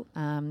couple.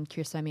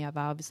 Kirisomiava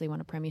obviously won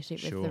a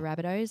premiership with the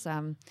Rabbitohs.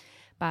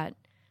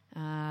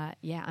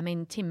 I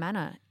mean, Tim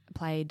Manor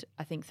played,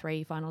 I think,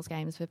 3 finals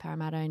games for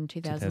Parramatta in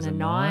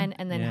 2009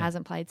 and then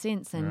hasn't played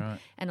since. And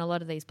a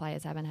lot of these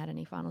players haven't had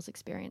any finals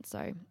experience.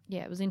 So,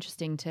 it was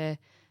interesting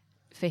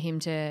for him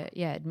to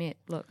admit,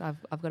 look,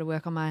 I've got to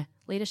work on my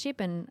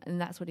leadership, and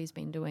that's what he's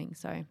been doing.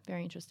 So,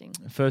 very interesting.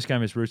 First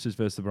game is Roosters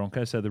versus the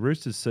Broncos. So, the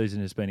Roosters season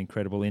has been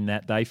incredible in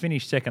that they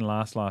finished second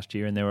last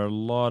year, and there were a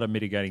lot of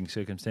mitigating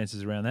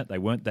circumstances around that. They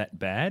weren't that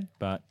bad,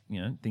 but,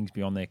 things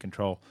beyond their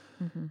control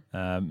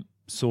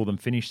saw them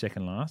finish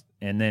second last.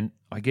 And then,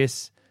 I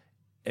guess,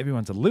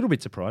 everyone's a little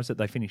bit surprised that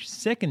they finished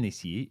second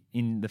this year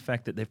in the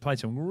fact that they've played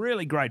some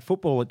really great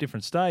football at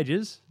different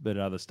stages, but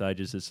at other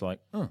stages it's like,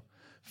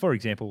 for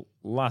example,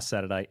 last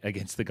Saturday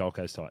against the Gold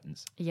Coast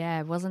Titans.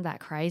 Yeah, wasn't that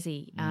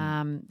crazy?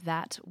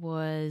 That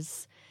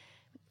was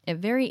a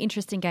very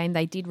interesting game.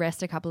 They did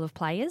rest a couple of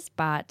players,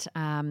 but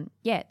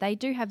they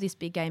do have this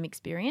big game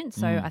experience.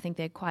 So I think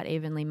they're quite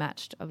evenly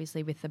matched,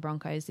 obviously, with the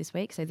Broncos this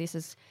week. So this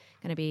is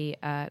going to be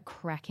a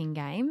cracking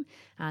game.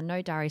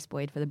 No Darius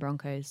Boyd for the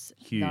Broncos,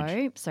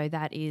 though. So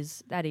that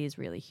is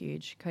really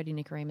huge. Cody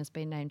Nicorima's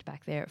been named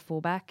back there at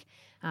fullback.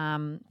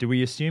 Do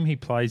we assume he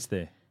plays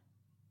there?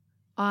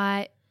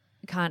 I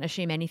can't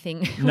assume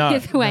anything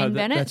with Wayne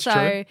Bennett. That's so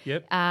true.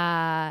 Yep.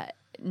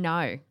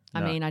 No.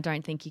 I mean, I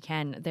don't think you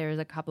can. There is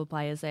a couple of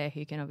players there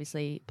who can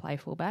obviously play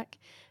fullback.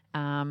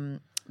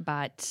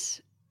 But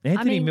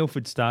Anthony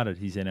Milford started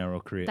his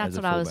NRL career as a fullback. That's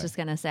what I was just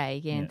going to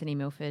say. Yeah, Anthony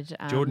Milford.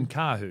 Jordan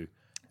Kahu.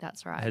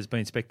 That's right. Has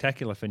been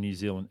spectacular for New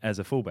Zealand as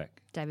a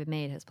fullback. David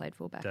Mead has played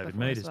fullback.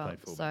 Played fullback.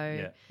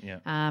 So,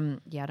 I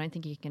don't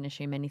think you can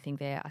assume anything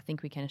there. I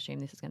think we can assume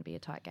this is going to be a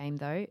tight game,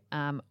 though.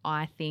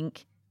 I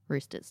think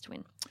Roosters to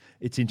win.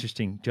 It's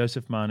interesting.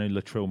 Joseph Manu,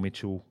 Latrell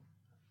Mitchell,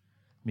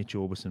 Mitch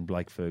Orbison,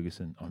 Blake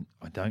Ferguson.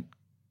 I don't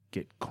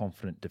get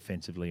confident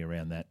defensively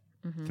around that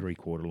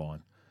three-quarter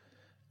line.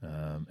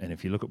 And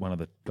if you look at one of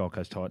the Gold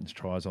Coast Titans'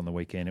 tries on the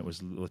weekend, it was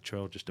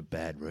Latrell, just a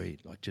bad read.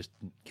 Like, just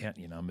count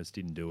your numbers,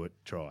 didn't do it,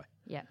 try.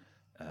 Yeah.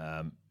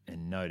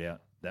 And no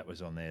doubt that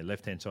was on their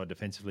left-hand side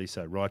defensively.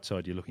 So right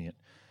side, you're looking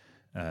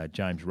at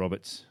James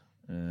Roberts,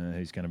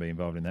 who's going to be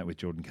involved in that with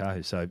Jordan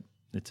Kahu. So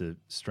it's a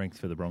strength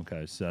for the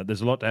Broncos.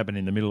 There's a lot to happen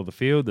in the middle of the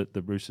field that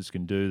the Roosters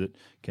can do that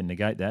can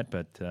negate that,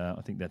 but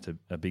I think that's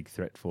a big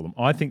threat for them.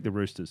 I think the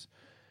Roosters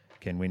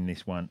can win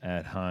this one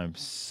at home.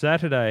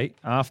 Saturday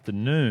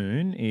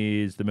afternoon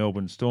is the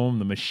Melbourne Storm,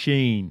 the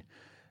machine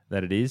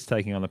that it is,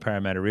 taking on the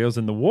Parramatta Eels,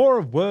 and the war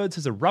of words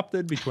has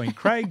erupted between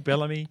Craig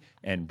Bellamy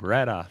and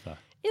Brad Arthur.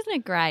 Isn't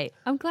it great?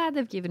 I'm glad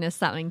they've given us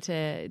something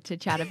to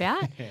chat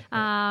about.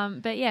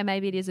 But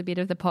maybe it is a bit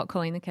of the pot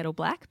calling the kettle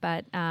black.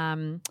 But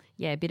a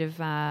bit of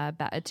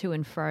a to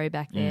and fro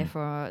back there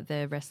for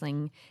the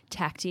wrestling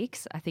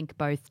tactics. I think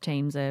both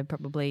teams are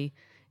probably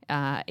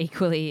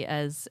equally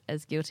as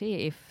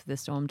guilty. If the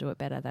Storm do it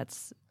better,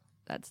 that's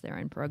their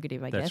own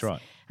prerogative, I guess.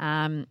 That's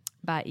right.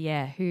 But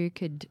who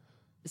could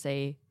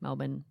see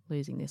Melbourne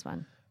losing this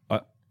one?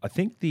 I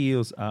think the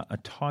Eels are a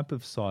type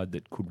of side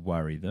that could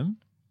worry them.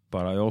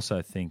 But I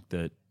also think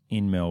that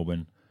in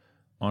Melbourne,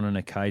 on an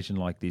occasion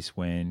like this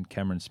when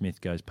Cameron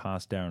Smith goes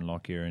past Darren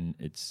Lockyer and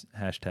it's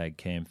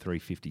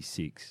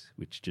 #Cam356,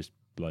 which just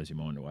blows your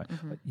mind away.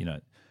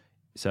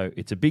 So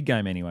it's a big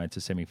game anyway. It's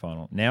a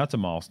semi-final. Now it's a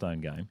milestone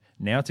game.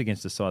 Now it's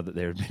against a side that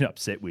they're a bit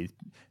upset with.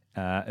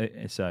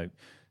 So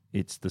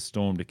it's the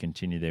Storm to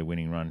continue their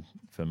winning run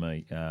for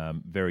me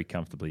very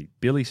comfortably.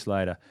 Billy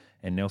Slater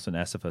and Nelson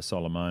Asafa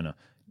Solomona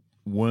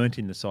weren't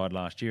in the side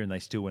last year and they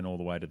still went all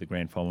the way to the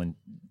grand final and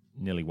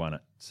nearly won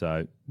it.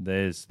 So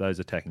those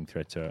attacking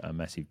threats are a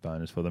massive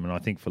bonus for them. And I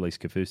think Felice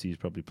Kafusi is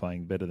probably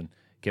playing better than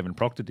Kevin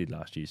Proctor did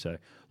last year. So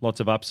lots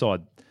of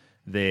upside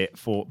there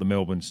for the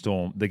Melbourne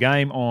Storm. The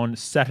game on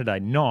Saturday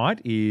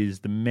night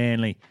is the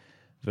Manly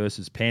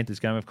versus Panthers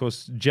game. Of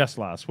course, just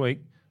last week,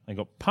 they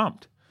got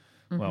pumped.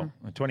 Well,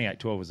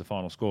 28-12 was the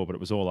final score, but it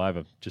was all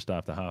over just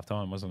after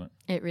half-time, wasn't it?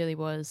 It really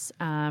was.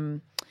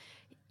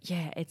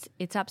 Yeah,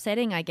 it's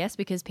upsetting, I guess,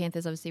 because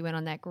Panthers obviously went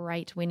on that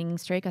great winning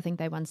streak. I think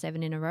they won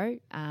 7 in a row.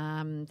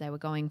 They were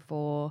going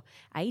for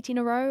 8 in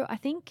a row, I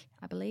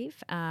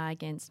believe,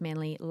 against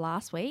Manly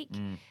last week,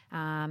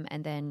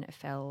 and then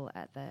fell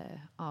at the.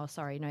 Oh,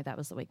 sorry, no, that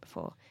was the week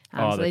before.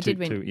 So they did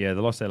win. They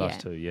lost their last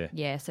 2. Yeah.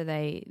 Yeah, so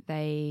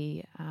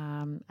they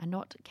are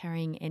not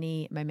carrying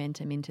any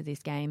momentum into this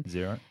game.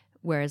 0.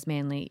 Whereas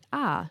Manly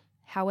are.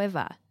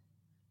 However,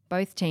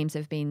 both teams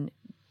have been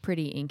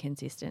pretty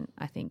inconsistent,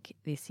 I think,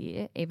 this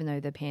year. Even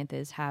though the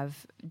Panthers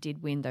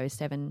did win those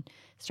 7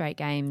 straight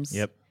games,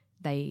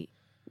 they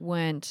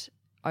weren't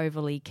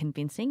overly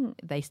convincing.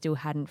 They still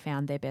hadn't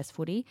found their best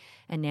footy.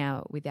 And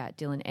now without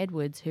Dylan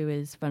Edwards, who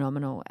is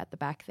phenomenal at the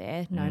back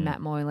there, Matt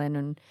Moylan,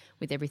 and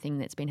with everything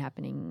that's been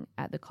happening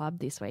at the club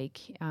this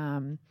week,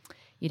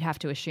 you'd have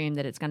to assume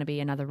that it's going to be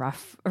another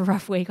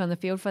rough week on the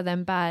field for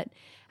them. But,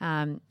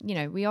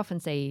 we often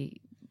see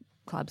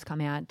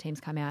teams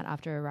come out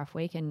after a rough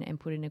week and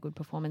put in a good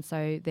performance.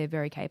 So they're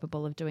very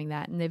capable of doing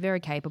that. And they're very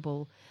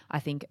capable, I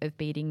think, of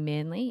beating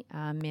Manly.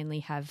 Manly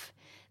have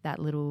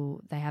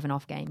they have an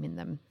off game in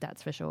them,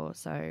 that's for sure.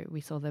 So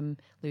we saw them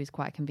lose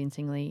quite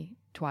convincingly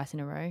twice in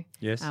a row.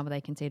 Yes. Where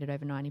they conceded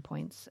over 90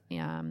 points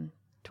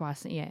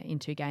twice, in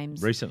 2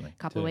 games. Recently.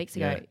 A couple of weeks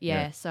ago.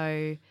 Yeah.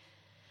 So...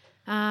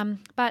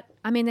 but,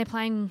 I mean, they're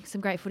playing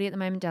some great footy at the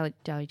moment.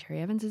 Daly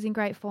Cherry-Evans is in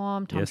great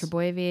form. Tom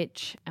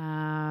Trbojevic.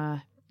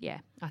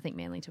 I think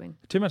Manly to win.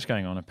 Too much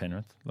going on at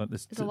Penrith.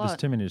 There's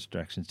too many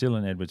distractions.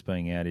 Dylan Edwards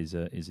being out is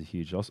a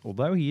huge loss,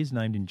 although he is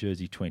named in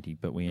jersey 20,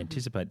 but we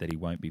anticipate that he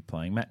won't be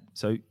playing.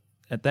 So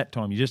at that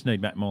time, you just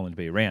need Matt Moylan to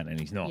be around, and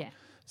he's not. Yeah.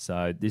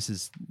 So this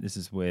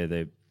is where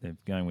they're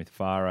going with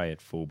Farah at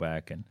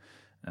fullback, and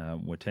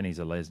Wateni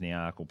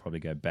Zalesniak will probably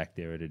go back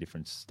there at a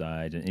different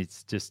stage. And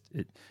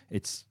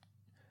it's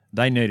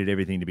they needed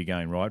everything to be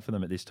going right for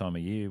them at this time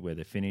of year where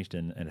they're finished,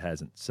 and it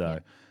hasn't. So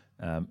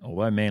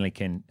although Manly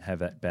can have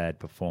that bad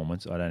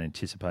performance, I don't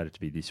anticipate it to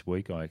be this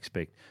week. I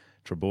expect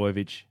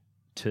Trbojevic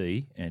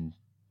T, and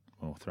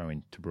I'll throw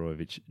in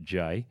Trbojevic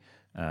J,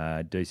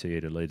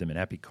 DCE to lead them, and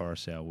Happy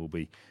Coruscant will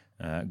be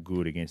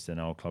good against an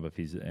old club of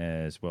his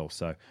as well.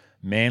 So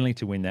Manly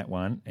to win that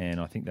one, and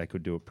I think they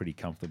could do it pretty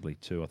comfortably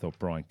too. I thought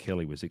Brian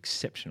Kelly was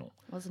exceptional,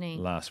 wasn't he,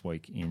 last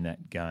week in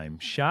that game.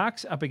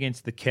 Sharks up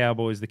against the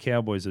Cowboys. The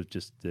Cowboys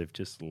they've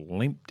just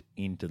limped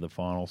into the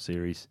final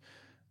series.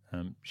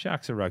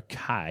 Sharks are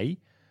okay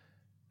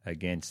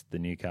against the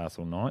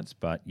Newcastle Knights,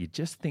 but you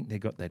just think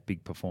they've got that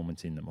big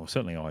performance in them, or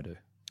certainly I do.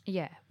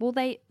 Yeah, well,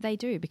 they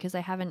do, because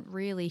they haven't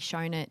really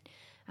shown it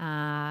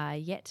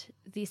yet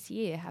this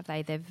year, have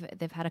they?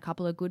 They've had a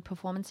couple of good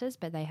performances,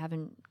 but they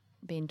haven't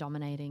been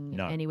dominating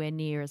anywhere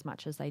near as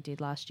much as they did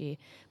last year.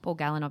 Paul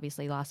Gallen,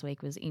 obviously, last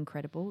week was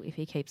incredible. If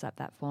he keeps up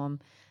that form,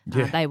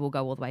 they will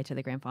go all the way to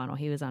the grand final.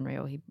 He was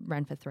unreal. He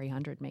ran for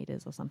 300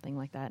 metres or something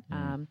like that.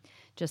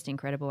 Just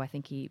incredible. I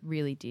think he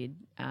really did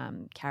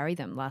carry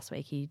them last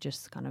week. He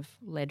just kind of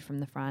led from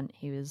the front.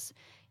 He was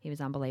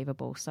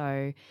unbelievable.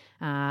 So,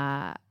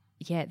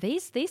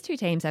 these 2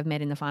 teams have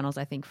met in the finals,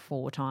 I think,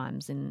 4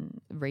 times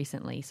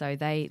recently. So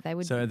they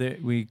would. So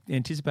we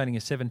anticipating a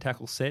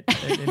 7-tackle set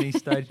at any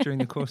stage during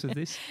the course of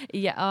this?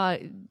 Yeah.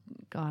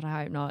 God,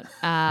 I hope not.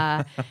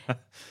 I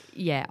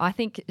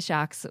think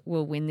Sharks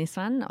will win this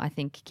one. I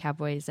think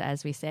Cowboys,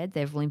 as we said,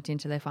 they've limped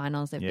into the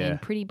finals. They've been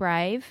pretty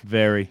brave.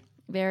 Very.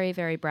 Very,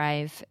 very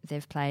brave.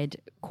 They've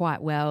played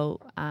quite well.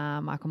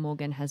 Michael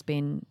Morgan has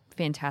been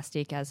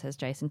fantastic, as has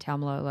Jason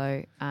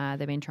Taumalolo.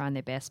 They've been trying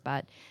their best,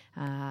 but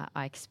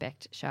I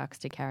expect Sharks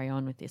to carry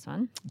on with this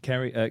one.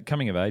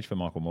 Coming of age for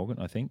Michael Morgan,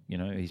 I think.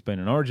 He's been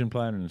an Origin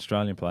player and an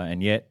Australian player,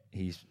 and yet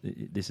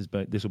this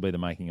will be the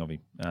making of him.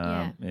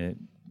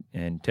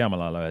 And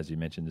Taumalolo, as you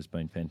mentioned, has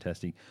been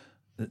fantastic.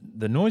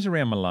 The noise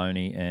around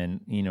Maloney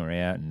and in or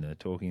out and the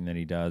talking that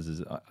he does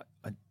is,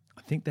 I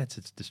think that's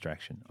its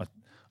distraction.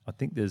 I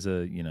think there's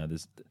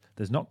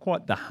not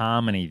quite the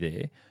harmony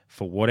there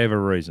for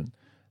whatever reason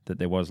that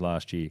there was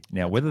last year.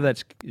 Now, whether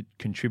that's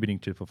contributing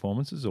to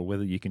performances or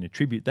whether you can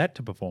attribute that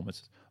to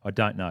performances, I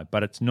don't know.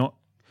 But it's not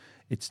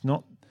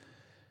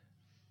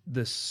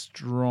the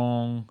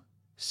strong,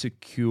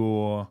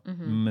 secure,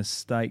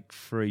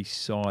 mistake-free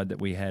side that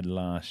we had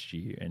last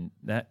year. And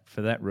that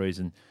for that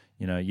reason,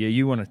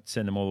 you want to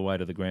send them all the way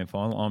to the grand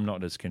final. I'm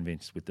not as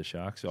convinced with the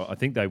Sharks. I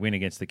think they win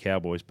against the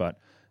Cowboys, but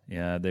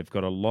they've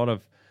got a lot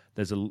of.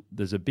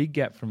 There's a big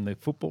gap from the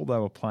football they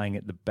were playing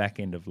at the back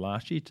end of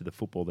last year to the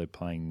football they're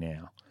playing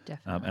now.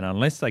 Definitely. And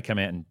unless they come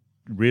out and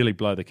really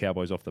blow the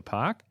Cowboys off the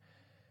park,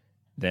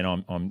 then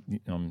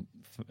I'm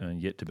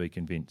yet to be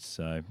convinced.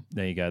 So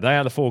there you go. They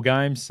are the 4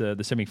 games,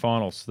 the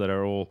semi-finals that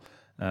are all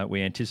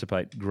we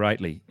anticipate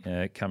greatly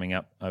coming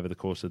up over the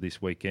course of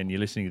this weekend. You're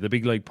listening to the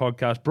Big League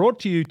Podcast, brought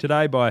to you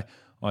today by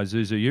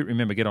Isuzu Ute.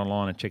 Remember, get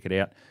online and check it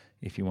out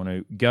if you want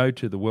to go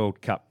to the World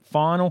Cup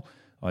final.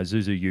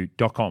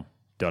 isuzuute.com.au.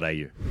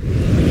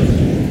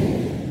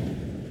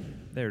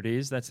 There it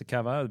is. That's the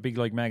cover of the Big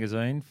League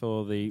magazine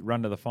for the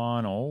run to the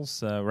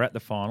finals. We're at the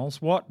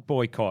finals. What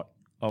boycott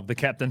of the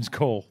captain's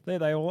call? There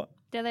they all are.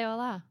 There they all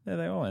are. There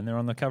they are, and they're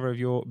on the cover of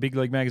your Big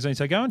League magazine.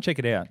 So go and check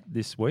it out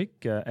this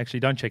week. Actually,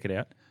 don't check it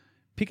out.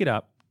 Pick it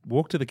up,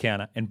 walk to the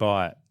counter, and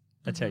buy it.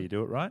 That's how you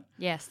do it, right?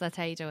 Yes, that's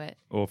how you do it.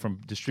 Or from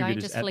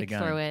distributors just at the flick game.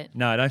 through it.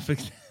 No, don't flick.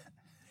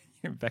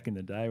 Back in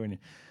the day when you...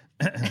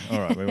 All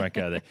right, we won't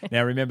go there.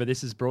 Now, remember,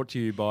 this is brought to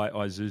you by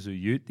Isuzu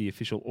Ute, the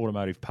official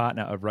automotive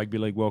partner of Rugby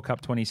League World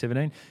Cup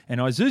 2017. And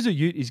Isuzu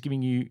Ute is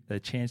giving you the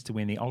chance to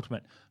win the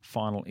ultimate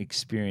final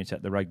experience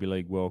at the Rugby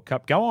League World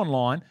Cup. Go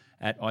online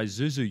at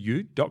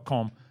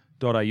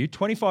isuzuute.com.au.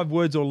 25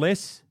 words or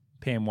less,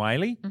 Pam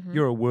Whaley.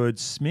 You're a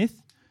wordsmith.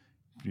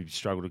 You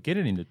struggle to get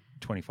it into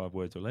 25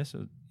 words or less.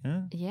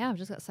 Yeah, I've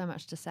just got so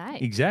much to say.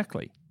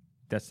 Exactly.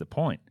 That's the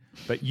point.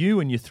 But you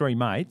and your three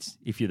mates,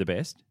 if you're the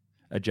best,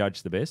 are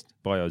judged the best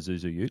by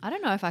Isuzu Ute. I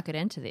don't know if I could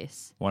enter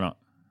this. Why not?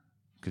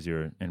 Because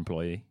you're an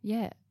employee.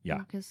 Yeah.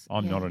 Yeah.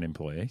 I'm not an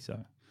employee, so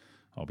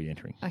I'll be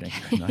entering. Okay.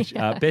 Thank you very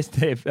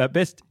much.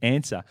 Best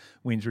answer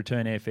wins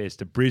return airfares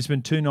to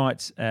Brisbane. 2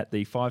 nights at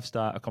the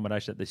 5-star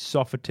accommodation at the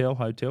Sofitel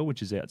Hotel,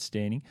 which is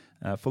outstanding.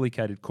 Fully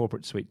catered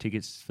corporate suite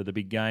tickets for the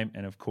big game.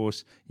 And, of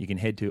course, you can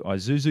head to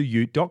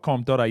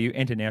isuzuute.com.au.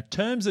 Enter now.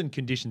 Terms and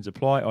conditions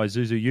apply.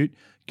 Isuzu Ute,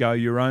 go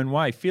your own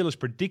way. Fearless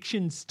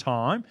predictions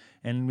time.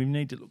 And we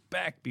need to look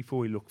back before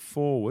we look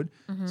forward.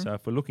 So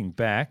if we're looking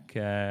back,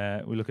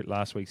 we look at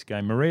last week's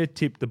game. Maria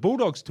tipped the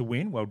Bulldogs to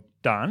win. Well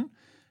done.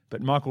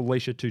 But Michael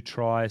Leisha 2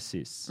 try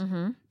assists.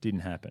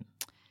 Didn't happen.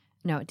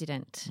 No, it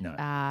didn't. No.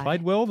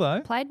 Played well,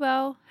 though. Played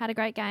well. Had a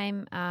great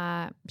game.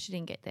 She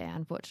didn't get there,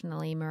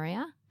 unfortunately,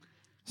 Maria.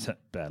 So,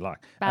 bad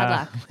luck. Bad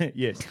luck.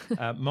 Yes.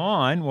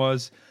 Mine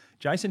was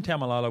Jason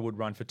Taumalolo would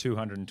run for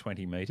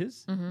 220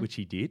 metres, which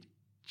he did,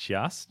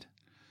 just.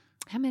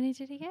 How many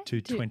did he get?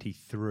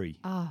 223.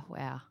 Oh,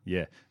 wow.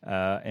 Yeah.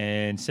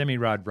 And Semi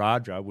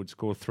Radradra would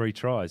score 3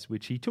 tries,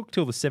 which he took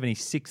till the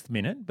 76th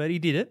minute, but he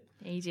did it.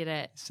 He did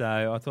it.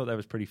 So I thought that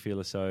was pretty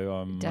fearless. So I'm up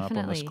on the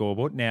Definitely.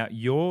 scoreboard. Now,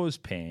 yours,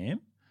 Pam.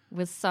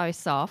 Was so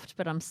soft,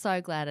 but I'm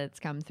so glad it's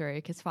come through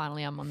because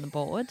finally I'm on the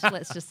board.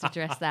 Let's just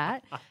address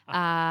that.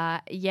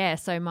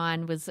 So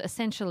mine was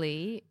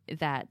essentially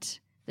that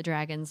the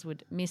Dragons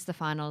would miss the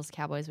finals,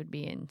 Cowboys would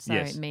be in. So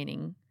Yes.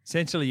 meaning...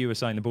 Essentially, you were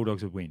saying the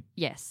Bulldogs would win.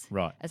 Yes.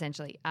 Right.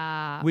 Essentially.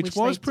 Which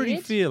was they pretty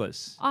did.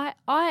 fearless.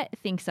 I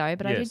think so,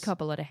 but I Yes. did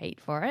cop a lot of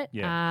heat for it.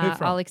 Yeah. Who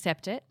from? I'll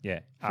accept it. Yeah.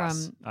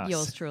 From Us.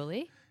 yours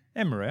truly.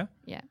 And Maria.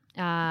 Yeah.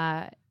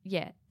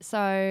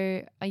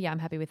 So, I'm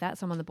happy with that.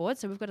 So I'm on the board.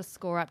 So we've got a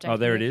score update. Oh,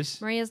 there here. it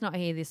is. Maria's not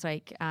here this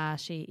week.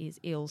 She is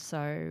ill,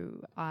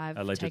 so I've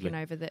Allegedly. taken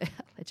over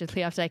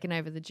the I've taken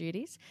over the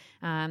duties.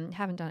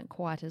 Haven't done it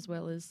quite as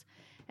well as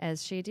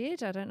she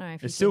did. I don't know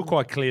if It's still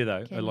quite clear,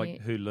 though, can like you-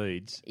 who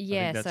leads. I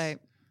Yeah, think that's- so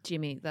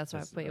Jimmy, that's why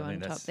I put you I on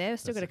think top that's- there.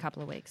 Still got a that's-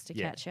 couple of weeks to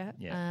Yeah, catch you.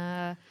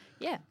 yeah.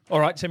 Yeah. All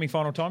right,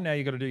 semi-final time. Now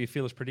you've got to do your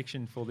fearless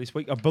prediction for this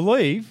week. I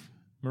believe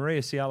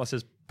Maria Cialis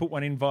has put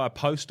one in via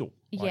postal.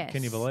 Yes.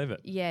 Can you believe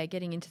it? Yeah,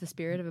 getting into the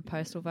spirit of a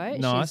postal vote.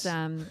 Nice.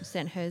 She's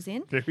sent hers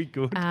in. Very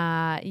good.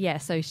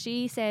 So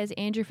she says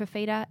Andrew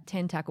Fafita,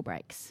 10 tackle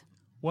breaks.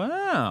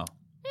 Wow.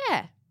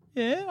 Yeah.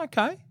 Yeah,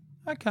 okay.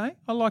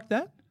 I like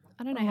that.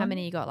 I don't know how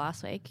many you got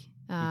last week.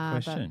 Good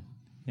question.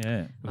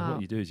 Yeah. Well,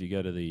 what you do is you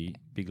go to the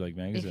Big League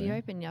But magazine. if you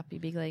open up your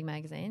Big League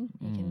magazine,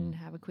 you can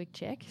have a quick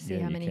check, see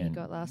Yeah, how you many you can.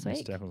 got last Missed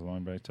week. tackles,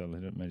 line break, total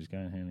hit, majors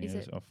going, handling Is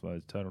errors, it-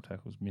 offloads, total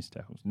tackles, missed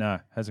tackles. No,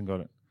 hasn't got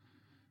it.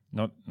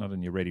 Not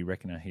in your ready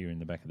reckoner here in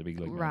the back of the Big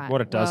League. Right,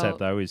 What it does well- have,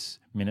 though, is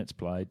minutes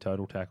played,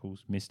 total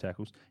tackles, missed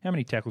tackles. How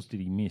many tackles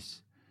did he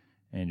miss,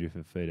 Andrew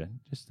Fafita?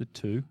 Just the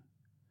 2.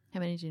 How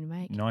many did you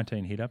make?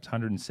 19 hit-ups,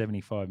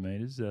 175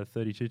 metres,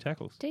 32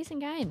 tackles. Decent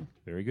game.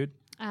 Very good.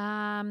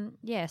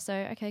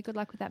 Okay, good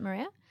luck with that,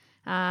 Maria.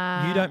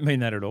 You don't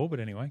mean that at all, but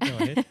anyway, go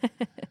ahead.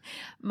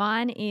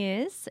 Mine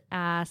is,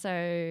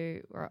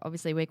 we're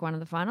obviously week 1 of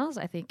the finals.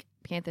 I think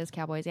Panthers,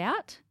 Cowboys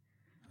out.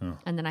 Oh.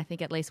 And then I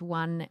think at least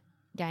one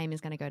game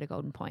is going to go to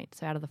Golden Point.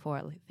 So out of the 4,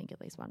 I think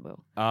at least one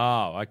will.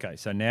 Oh, okay.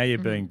 So now you're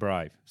being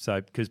brave.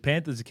 So because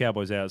Panthers and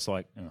Cowboys out, it's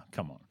like, oh,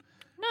 come on.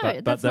 No,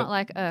 that's not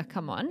like,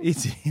 come on.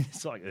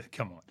 It's like,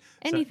 come on.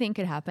 Anything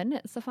could happen.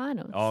 It's the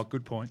finals. Oh,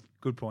 good point.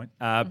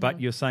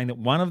 But you're saying that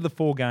one of the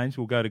 4 games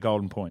will go to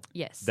Golden Point.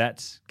 Yes.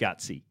 That's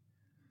gutsy.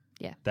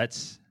 Yeah.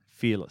 That's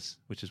fearless,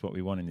 which is what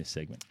we want in this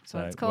segment. So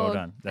what it's called. well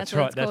done. That's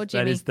right. what it's called,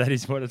 that is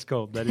Jimmy. what it's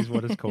called. That is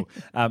what it's called.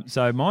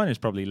 So mine is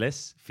probably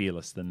less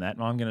fearless than that.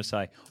 And I'm going to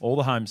say all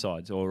the home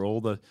sides or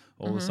all the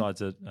sides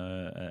that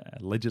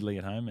allegedly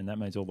at home, and that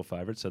means all the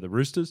favourites. So the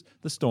Roosters,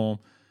 the Storm,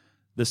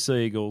 the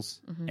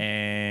Seagulls,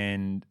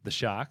 and the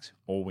Sharks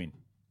all win.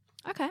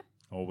 Okay.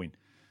 All win.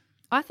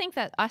 I think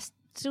that I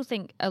still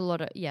think a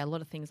lot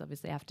of things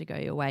obviously have to go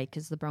your way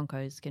because the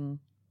Broncos can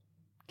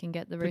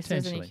get the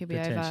Roosters and it could be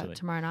over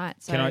tomorrow night.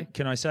 So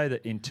Can I say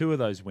that in 2 of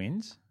those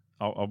wins,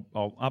 I'll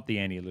up the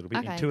ante a little bit.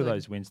 Okay, in 2 of good.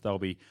 those wins, they'll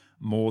be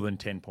more than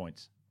 10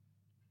 points.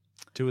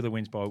 2 of the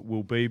wins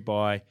will be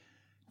by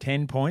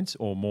 10 points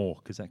or more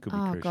because that could be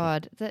crucial. Oh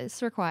God,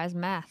 this requires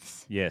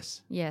maths.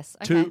 Yes. Yes.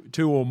 Okay.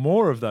 Two or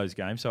more of those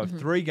games. So if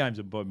 3 games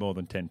are by more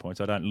than 10 points,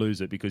 I don't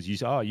lose it because you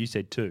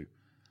said 2.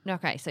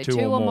 Okay, so 2 2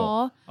 or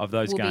more of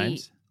those will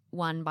games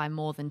won by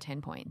more than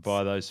 10 points.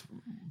 By those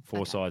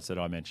four sides that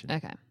I mentioned.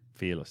 Okay.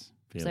 Fearless.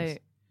 So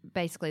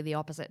basically the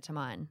opposite to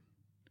mine,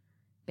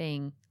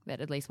 being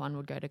that at least one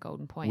would go to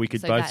golden point. We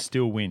could so both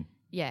still win.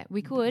 Yeah,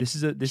 we could.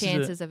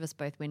 Chances of us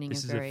both winning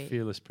This are is very... a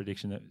fearless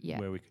prediction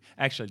where we...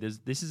 Actually,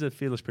 this is a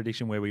fearless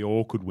prediction where we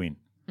all could win.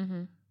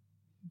 Mm-hmm.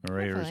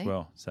 Maria Hopefully. as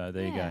well. So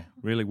there you go.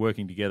 Really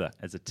working together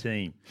as a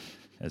team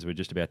as we're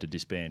just about to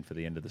disband for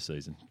the end of the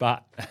season.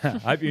 But I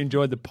hope you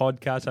enjoyed the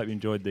podcast. Hope you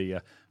enjoyed the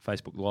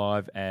Facebook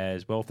Live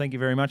as well. Thank you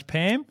very much,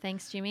 Pam.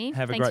 Thanks, Jimmy.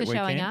 Have a Thanks great for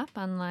showing weekend. up,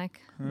 unlike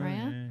Maria.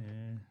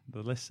 Yeah.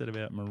 The less said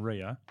about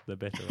Maria, the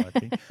better, I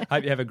think.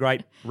 Hope you have a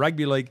great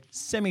rugby league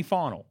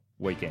semi-final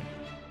weekend.